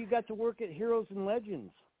have you got to work at Heroes and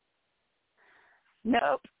Legends?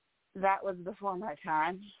 Nope. That was before my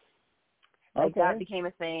time. Like, that became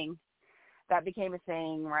a thing. That became a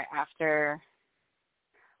thing right after,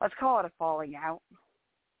 let's call it a falling out.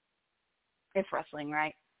 It's wrestling,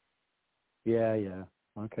 right? Yeah, yeah.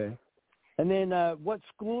 Okay. And then what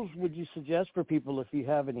schools would you suggest for people if you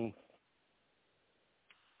have any?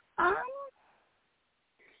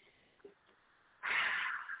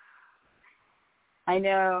 I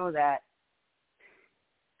know that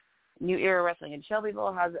New Era Wrestling in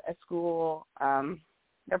Shelbyville has a school.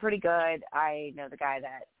 They're pretty good. I know the guy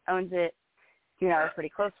that owns it. He and I were pretty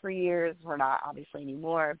close for years. We're not obviously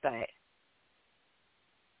anymore, but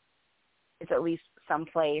it's at least some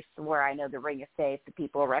place where I know the ring is safe, the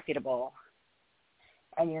people are reputable,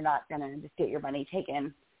 and you're not going to just get your money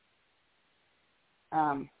taken.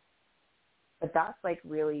 But that's like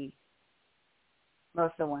really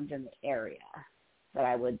most of the ones in the area that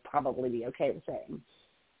I would probably be okay with saying.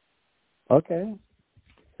 Okay.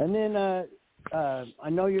 And then I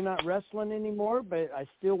know you're not wrestling anymore, but I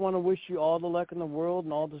still want to wish you all the luck in the world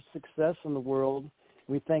and all the success in the world.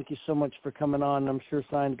 We thank you so much for coming on. I'm sure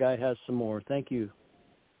Signed Guy has some more. Thank you.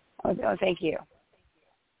 Oh, thank you.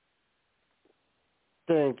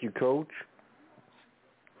 Thank you, Coach.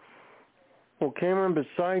 Well, Cameron,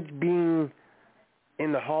 besides being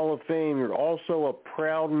in the Hall of Fame, you're also a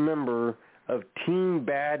proud member of Team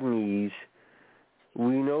Bad Knees.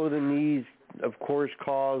 We know the knees, of course,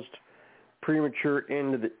 caused premature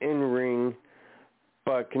end of the in-ring,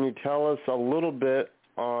 but can you tell us a little bit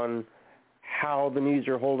on how the knees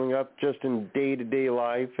are holding up just in day-to-day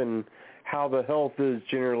life and how the health is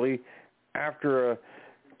generally after a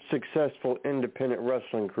successful independent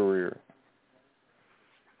wrestling career?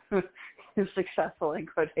 Successful in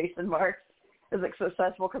quotation marks. Is it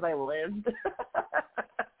successful because I lived?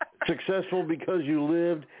 Successful because you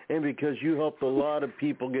lived and because you helped a lot of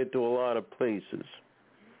people get to a lot of places.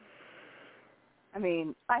 I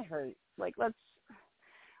mean, I hurt.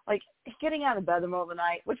 Getting out of bed in the middle of the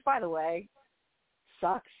night, which, by the way,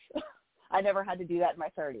 sucks. I never had to do that in my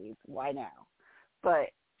 30s. Why now? But,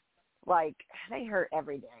 they hurt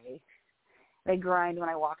every day. They grind when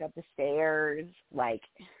I walk up the stairs.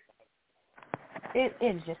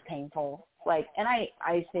 It's just painful. And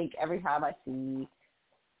I think every time I see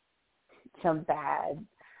some bad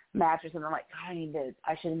mattress and I'm like, God,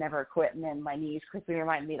 I should have never quit. And then my knees quickly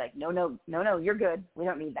remind me, no, you're good. We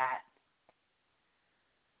don't need that.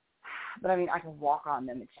 But I mean, I can walk on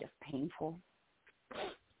them. It's just painful.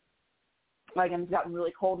 And it's gotten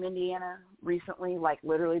really cold in Indiana recently,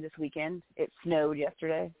 literally this weekend. It snowed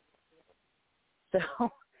yesterday. So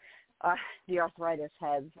the arthritis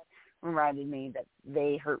has reminded me that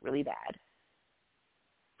they hurt really bad.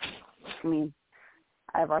 I mean,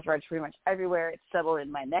 I have arthritis pretty much everywhere. It's settled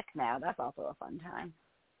in my neck now. That's also a fun time.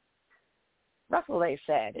 That's what they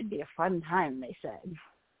said. It'd be a fun time, they said.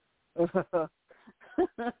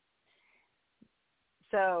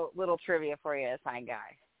 So, little trivia for you, Sign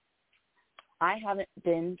Guy. I haven't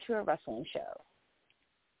been to a wrestling show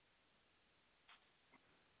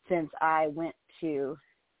since I went to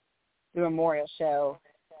the memorial show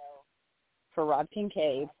for Rob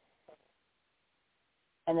Kincaid.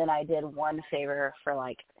 And then I did one favor for,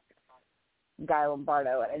 Guy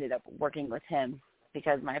Lombardo. I ended up working with him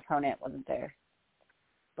because my opponent wasn't there.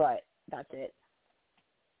 But that's it.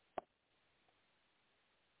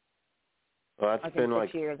 Well, that's been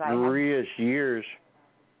 3-ish years.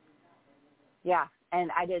 Yeah,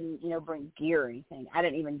 and I didn't, bring gear or anything. I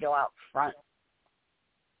didn't even go out front.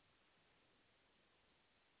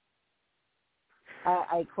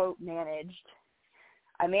 I quote managed.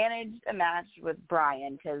 I managed a match with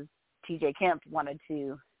Brian because TJ Kemp wanted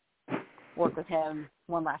to work with him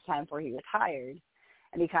one last time before he retired,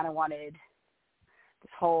 and he kind of wanted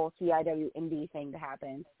this whole CIW indie thing to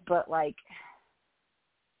happen. But,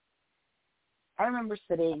 I remember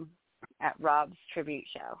sitting at Rob's tribute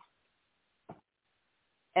show,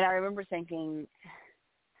 and I remember thinking,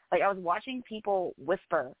 I was watching people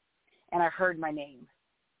whisper, and I heard my name.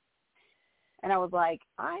 And I was like,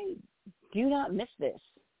 I do not miss this.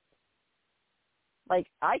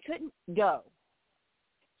 I couldn't go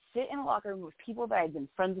sit in a locker room with people that I'd been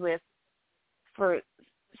friends with for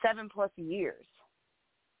 7+ years,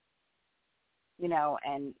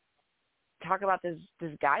 and talk about this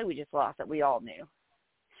guy we just lost that we all knew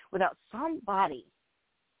without somebody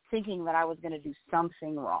thinking that I was going to do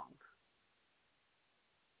something wrong.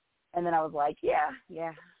 And then I was like, yeah.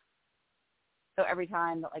 So every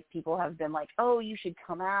time that, people have been like, oh, you should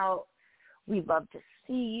come out. We'd love to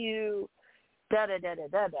see you.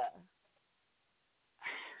 Da-da-da-da-da-da.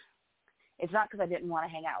 It's not because I didn't want to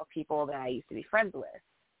hang out with people that I used to be friends with.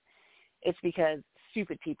 It's because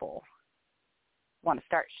stupid people want to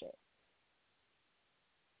start shit.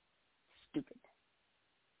 Stupid.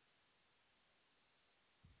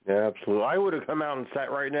 Yeah, absolutely. I would have come out and sat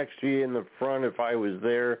right next to you in the front if I was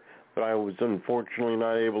there, but I was unfortunately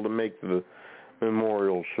not able to make the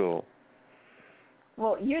memorial show.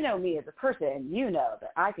 Well, you know me as a person. You know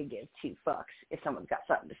that I could give two fucks if someone's got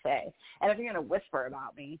something to say. And if you're going to whisper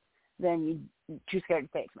about me, then you're too scared to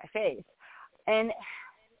say it to my face. And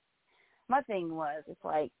my thing was, it's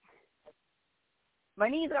like, my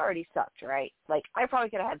knees already sucked, right? Like, I probably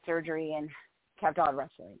could have had surgery and kept on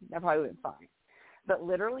wrestling. That probably would have been fine. But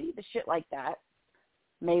literally, the shit like that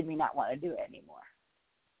made me not want to do it anymore.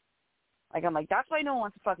 Like, I'm like, that's why no one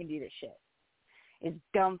wants to fucking do this shit. It's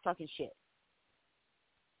dumb fucking shit.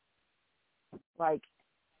 Like,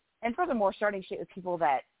 and furthermore, starting shit with people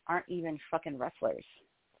that aren't even fucking wrestlers.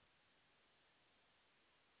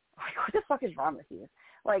 Like, what the fuck is wrong with you?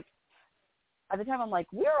 Like, at the time, I'm like,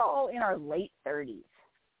 we're all in our late 30s.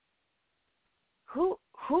 Who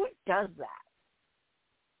does that?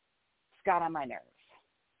 It's got on my nerves.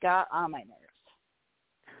 Got on my nerves.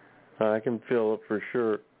 I can feel it for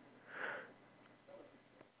sure.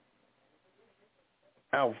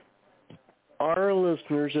 Now, our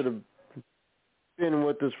listeners that have been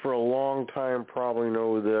with us for a long time probably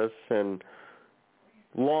know this, and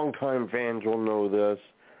longtime fans will know this,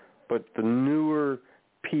 but the newer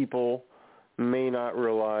people may not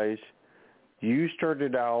realize you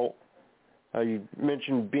started out, you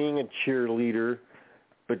mentioned being a cheerleader,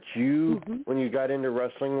 but you, when you got into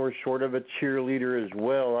wrestling, were sort of a cheerleader as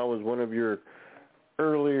well. That was one of your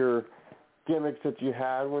earlier gimmicks that you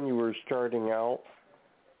had when you were starting out.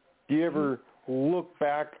 Do you ever look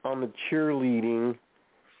back on the cheerleading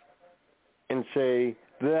and say,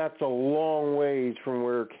 that's a long ways from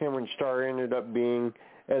where Camron Star ended up being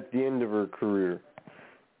at the end of her career?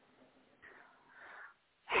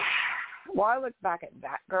 Well, I look back at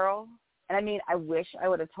that girl, and I mean, I wish I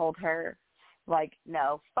would have told her, like,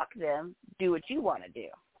 no, fuck them, do what you want to do.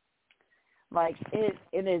 Like, it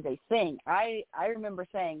is a thing. I remember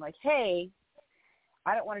saying, like, hey,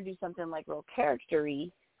 I don't want to do something, like, real character-y,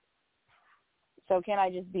 so can I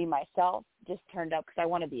just be myself, just turned up because I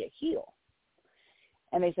want to be a heel?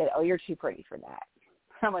 And they said, oh, you're too pretty for that.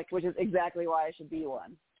 I'm like, which is exactly why I should be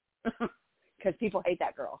one. Because people hate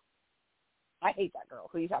that girl. I hate that girl.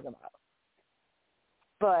 Who are you talking about?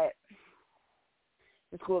 But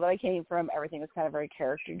the school that I came from, everything was kind of very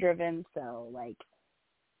character-driven. So, like,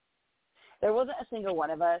 there wasn't a single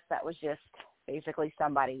one of us that was just basically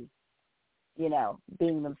somebody, you know,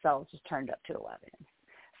 being themselves just turned up to 11.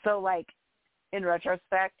 So, like, in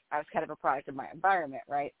retrospect, I was kind of a product of my environment,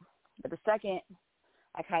 right? But the second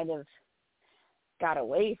I kind of got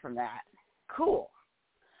away from that, cool,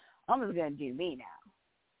 I'm just going to do me now.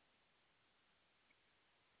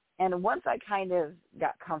 And once I kind of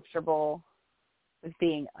got comfortable with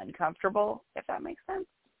being uncomfortable, if that makes sense,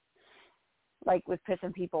 like with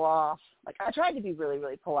pissing people off, like I tried to be really,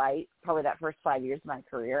 really polite probably that first 5 years of my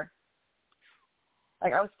career.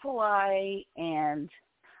 Like I was polite and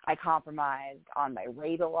I compromised on my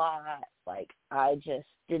rate a lot. Like I just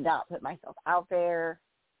did not put myself out there.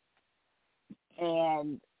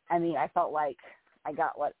 And I mean, I felt like I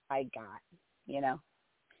got what I got, you know?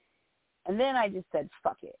 And then I just said,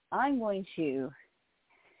 fuck it. I'm going to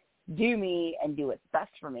do me and do what's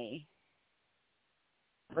best for me,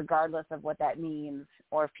 regardless of what that means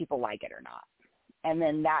or if people like it or not. And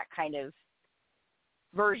then that kind of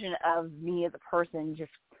version of me as a person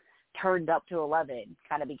just turned up to 11,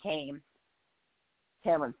 kind of became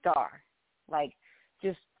Camron Star. Like,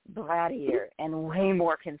 just brattier and way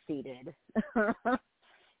more conceited.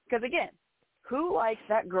 Because, again, who likes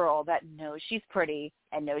that girl that knows she's pretty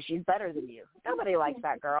and knows she's better than you? Nobody likes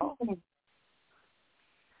that girl.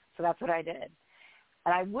 So that's what I did.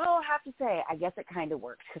 And I will have to say, I guess it kind of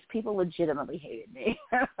worked because people legitimately hated me.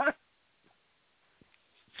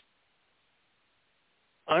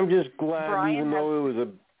 I'm just glad, Brian even though it was a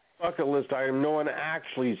bucket list item, no one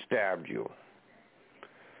actually stabbed you.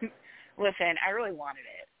 Listen, I really wanted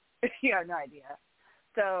it. You have no idea.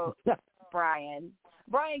 So Brian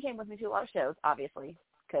came with me to a lot of shows, obviously,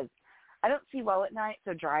 because I don't see well at night,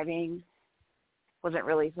 so driving wasn't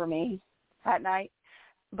really for me at night.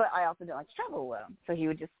 But I also didn't like to travel alone, so he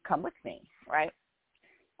would just come with me, right?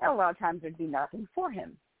 And a lot of times there'd be nothing for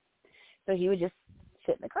him. So he would just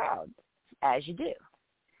sit in the crowd, as you do.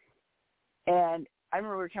 And I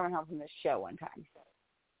remember we were coming home from this show one time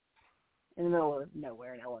in the middle of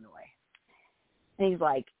nowhere in Illinois. And he's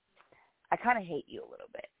like, I kind of hate you a little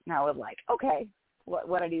bit. And I was like, okay,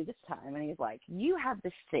 what I do this time? And he's like, you have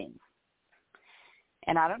this thing.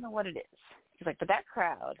 And I don't know what it is. He's like, but that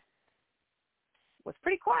crowd was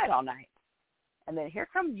pretty quiet all night. And then here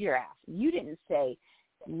comes your ass. You didn't say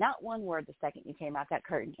not one word the second you came out that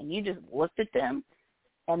curtain. And you just looked at them,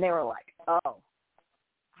 and they were like, oh,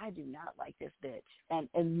 I do not like this bitch, and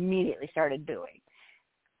immediately started booing.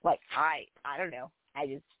 Like, I don't know.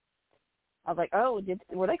 I was like, oh,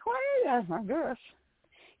 were they quiet? Yeah, I guess.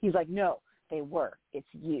 He's like, no, they were. It's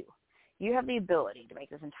you. You have the ability to make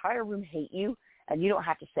this entire room hate you, and you don't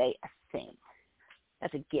have to say a thing.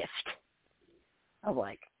 That's a gift. I was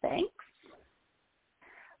like, thanks.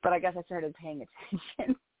 But I guess I started paying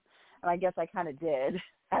attention, and I guess I kind of did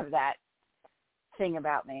have that thing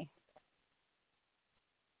about me.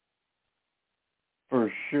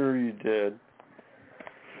 For sure you did.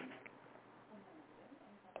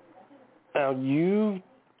 Now, you,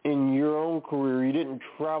 in your own career, you didn't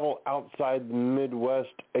travel outside the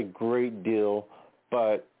Midwest a great deal,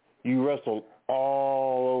 but you wrestled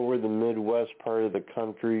all over the Midwest part of the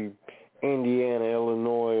country, Indiana,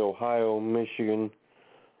 Illinois, Ohio, Michigan.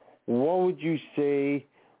 What would you say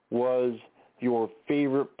was your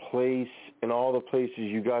favorite place in all the places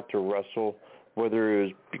you got to wrestle, whether it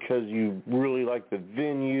was because you really liked the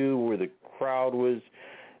venue or the crowd was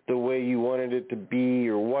the way you wanted it to be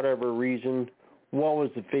or whatever reason? What was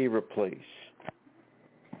the favorite place?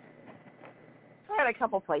 I had a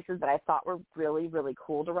couple places that I thought were really, really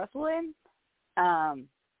cool to wrestle in. I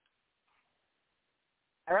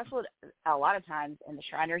wrestled a lot of times in the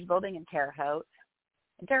Shriners Building in Terre Haute.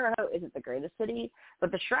 And Terre Haute isn't the greatest city,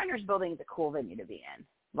 but the Shriners Building is a cool venue to be in.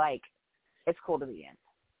 Like, it's cool to be in.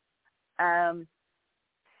 I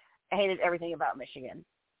hated everything about Michigan.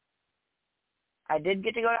 I did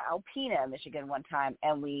get to go to Alpena, Michigan one time,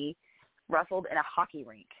 and we wrestled in a hockey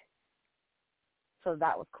rink. So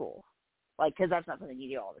that was cool. Like, because that's not something you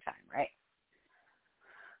do all the time, right?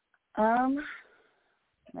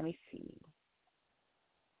 Let me see.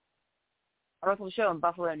 I wrestled a show in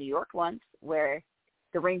Buffalo, New York once where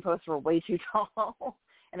the ring posts were way too tall,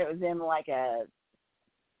 and it was in, like, a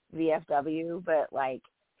VFW, but, like,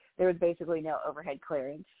 there was basically no overhead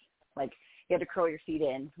clearance. Like, you had to curl your feet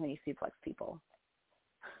in when you suplex people.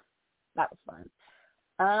 That was fun.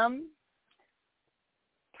 Trying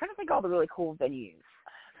to think of all the really cool venues.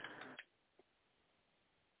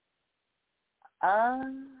 I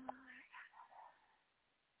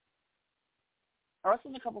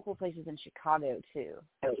wrestled in a couple cool places in Chicago, too.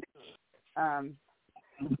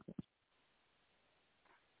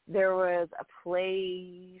 There was a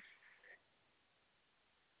place...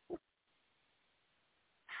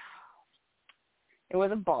 It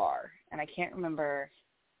was a bar, and I can't remember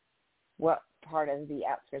what part of the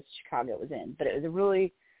outskirts of Chicago it was in, but it was a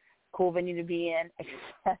really cool venue to be in,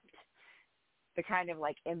 except the kind of,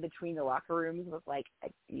 like, in between the locker rooms was, like,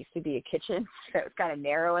 it used to be a kitchen, so it was kind of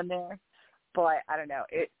narrow in there. But, I don't know,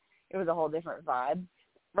 it was a whole different vibe.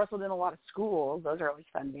 Wrestled in a lot of schools. Those are always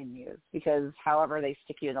fun venues because however they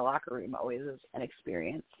stick you in the locker room always is an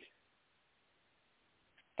experience.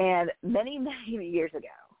 And many, many years ago,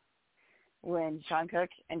 when Sean Cook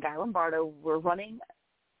and Guy Lombardo were running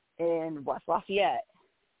in West Lafayette,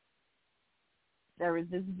 there was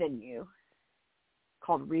this venue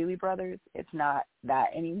called Reilly Brothers. It's not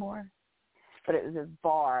that anymore, but it was this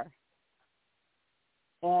bar.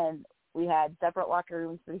 And we had separate locker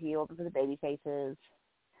rooms for the heels and for the baby faces.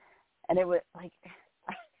 And it was like,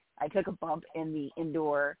 I took a bump in the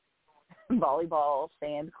indoor volleyball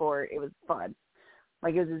sand court. It was fun.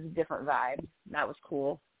 Like, it was a different vibe. That was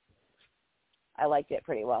cool. I liked it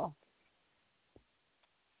pretty well.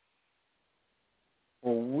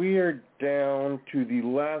 Well, we are down to the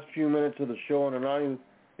last few minutes of the show, and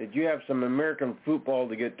that you have some American football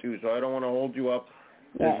to get to, so I don't want to hold you up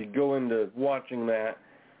as you go into watching that.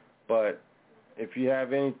 But if you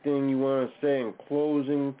have anything you want to say in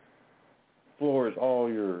closing, the floor is all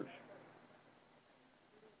yours.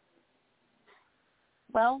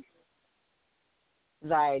 Well,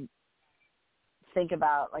 as I think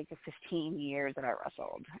about, like, the 15 years that I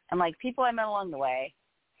wrestled, and, like, people I met along the way,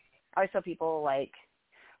 I always tell people, like,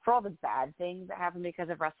 for all the bad things that happened because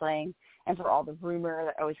of wrestling, and for all the rumor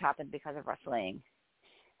that always happened because of wrestling,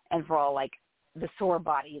 and for all, like, the sore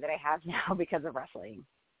body that I have now because of wrestling,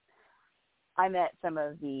 I met some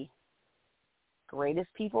of the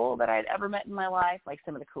greatest people that I'd ever met in my life, like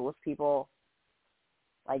some of the coolest people,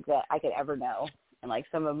 like, that I could ever know, and, like,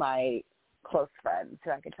 some of my close friends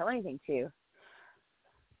who I could tell anything to.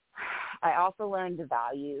 I also learned the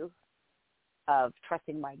value of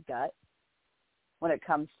trusting my gut when it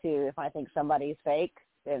comes to if I think somebody's fake,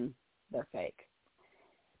 then they're fake.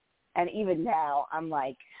 And even now, I'm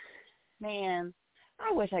like, man,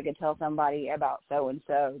 I wish I could tell somebody about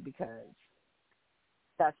so-and-so because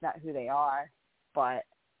that's not who they are, but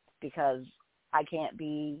because I can't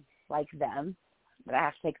be like them, but I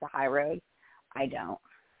have to take the high road, I don't.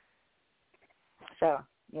 So,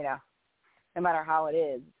 you know, no matter how it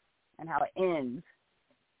is and how it ends.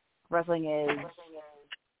 Wrestling is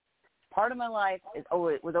part of my life. Was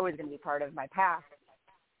always going to be part of my past.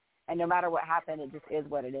 And no matter what happened, it just is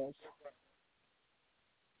what it is.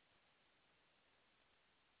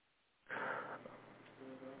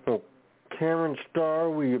 Well, Camron Star,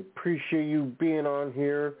 we appreciate you being on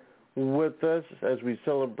here with us as we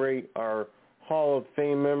celebrate our Hall of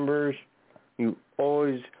Fame members. You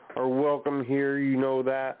always are welcome here, you know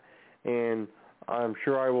that. And I'm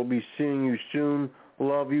sure I will be seeing you soon.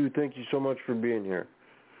 Love you. Thank you so much for being here.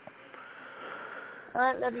 All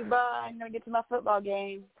right, love you. Bye. I'm going to get to my football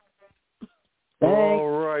game. All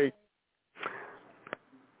right.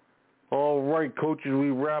 All right, coaches, we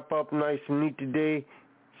wrap up nice and neat today.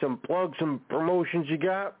 Some plugs, some promotions you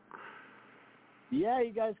got? Yeah,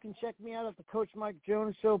 you guys can check me out at the Coach Mike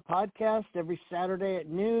Jones Show podcast every Saturday at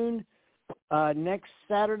noon. Next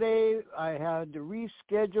Saturday, I had to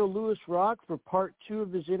reschedule Lewis Rock for part 2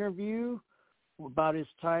 of his interview about his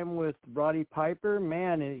time with Roddy Piper.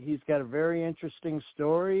 Man, he's got a very interesting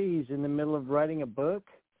story. He's in the middle of writing a book,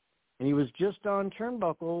 and he was just on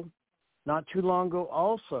Turnbuckle not too long ago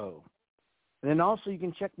also. And then also you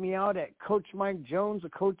can check me out at Coach Mike Jones, the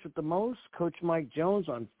coach with the most, Coach Mike Jones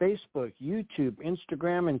on Facebook, YouTube,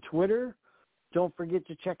 Instagram, and Twitter. Don't forget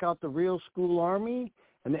to check out the Real School Army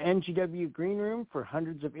and the NGW Green Room for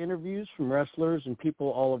hundreds of interviews from wrestlers and people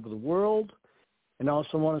all over the world. And I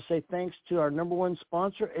also want to say thanks to our number one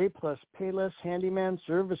sponsor, A+ Payless Handyman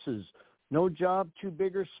Services. No job too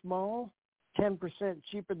big or small, 10%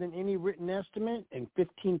 cheaper than any written estimate, and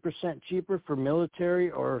 15% cheaper for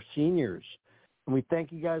military or seniors. And we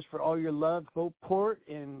thank you guys for all your love, support,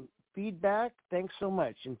 and feedback. Thanks so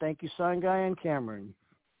much. And thank you, Sign Guy and Cameron.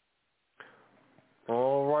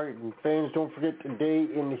 All right, and fans, don't forget today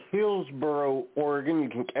in Hillsboro, Oregon, you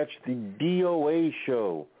can catch the DOA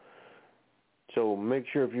show. So make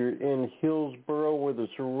sure if you're in Hillsboro or the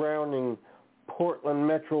surrounding Portland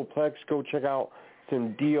Metroplex, go check out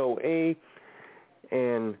some DOA.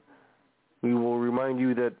 And we will remind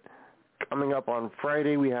you that coming up on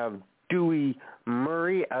Friday, we have Dewey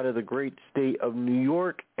Murray out of the great state of New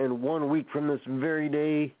York. And 1 week from this very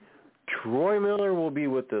day, Troy Miller will be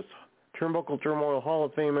with us. Turnbuckle Turmoil Hall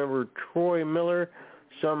of Fame member Troy Miller.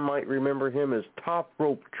 Some might remember him as Top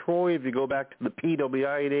Rope Troy if you go back to the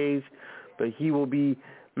PWI days. But he will be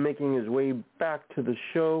making his way back to the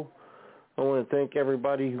show. I want to thank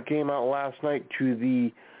everybody who came out last night to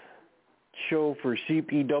the show for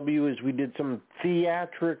CPW as we did some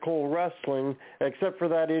theatrical wrestling, except for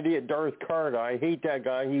that idiot Darth Carter. I hate that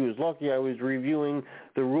guy. He was lucky I was reviewing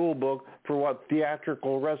the rule book for what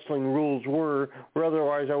theatrical wrestling rules were, or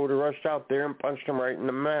otherwise I would have rushed out there and punched him right in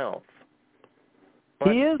the mouth.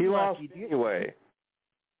 But he lost anyway.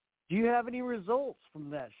 Do you have any results from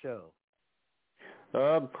that show?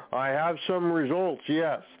 I have some results,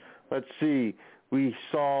 yes. Let's see. We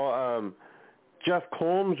saw Jeff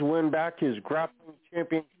Combs win back his grappling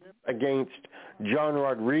championship against John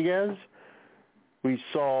Rodriguez. We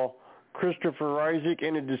saw Christopher Ryzik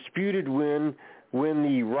in a disputed win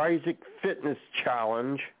the Ryzik Fitness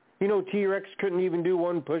Challenge. You know, T-Rex couldn't even do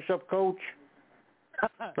one push-up, Coach?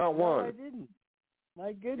 Not one. No, I didn't.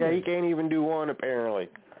 My goodness. Yeah, he can't even do one, apparently.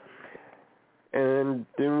 And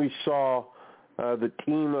then we saw the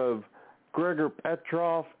team of Gregor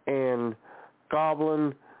Petrov and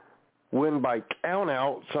Goblin win by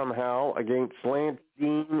count-out somehow against Lance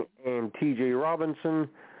Dean and T.J. Robinson.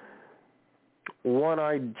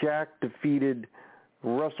 One-Eyed Jack defeated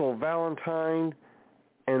Russell Valentine.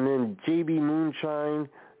 And then J.B. Moonshine,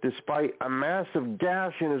 despite a massive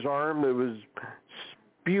gash in his arm that was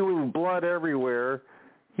spewing blood everywhere,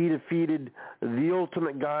 he defeated the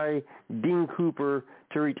Ultimate Guy, Dean Cooper,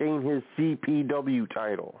 to retain his CPW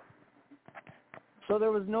title. So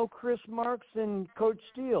there was no Chris Marks and Coach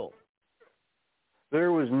Steele?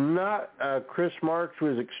 There was not. Chris Marks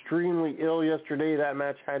was extremely ill yesterday. That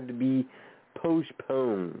match had to be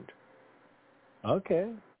postponed. Okay.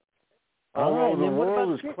 Although the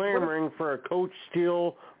world is clamoring for a Coach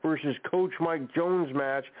Steele versus Coach Mike Jones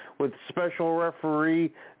match with special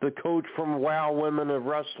referee, the coach from WOW Women of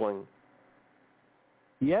Wrestling.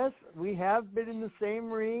 Yes, we have been in the same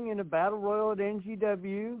ring in a battle royal at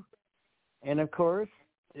NGW, and of course,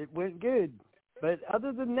 it went good. But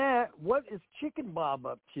other than that, what is Chicken Bob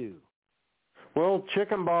up to? Well,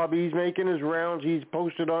 Chicken Bob, he's making his rounds. He's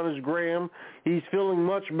posted on his gram. He's feeling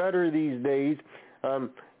much better these days.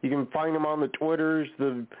 You can find him on the Twitters,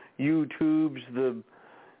 the YouTubes, the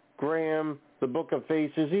Gram, the Book of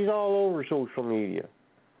Faces. He's all over social media.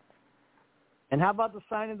 And how about the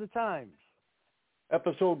Sign of the Times?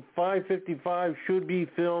 Episode 555 should be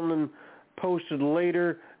filmed in posted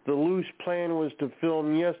later. The loose plan was to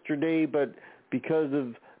film yesterday, but because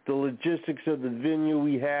of the logistics of the venue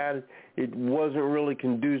we had, it wasn't really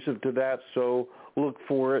conducive to that, so look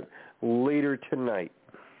for it later tonight.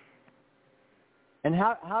 And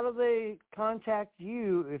how do they contact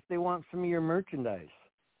you if they want some of your merchandise?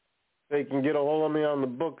 They can get a hold of me on the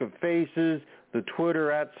Book of Faces, the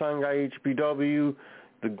Twitter at SoundGuyHPW,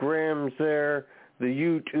 the Grams there, the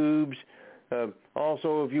YouTubes.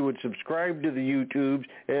 Also, if you would subscribe to the YouTubes,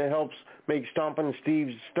 it helps make Stompin'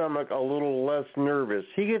 Steve's stomach a little less nervous.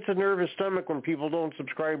 He gets a nervous stomach when people don't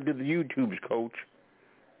subscribe to the YouTubes, Coach.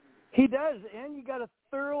 He does, and you got a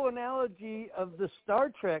thorough analogy of the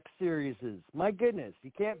Star Trek series. My goodness,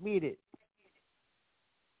 you can't beat it.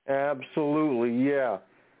 Absolutely, yeah.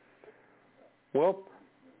 Well,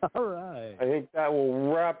 all right. I think that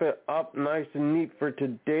will wrap it up nice and neat for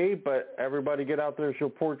today, but everybody get out there,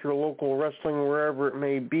 support your local wrestling wherever it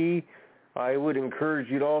may be. I would encourage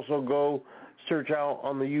you to also go search out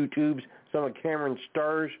on the YouTubes some of Camron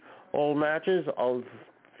Star's old matches. A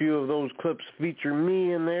few of those clips feature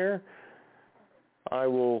me in there. I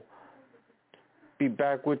will be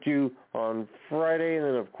back with you on Friday and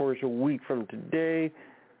then, of course, a week from today.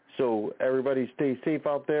 So everybody stay safe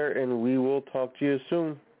out there, and we will talk to you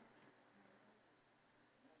soon.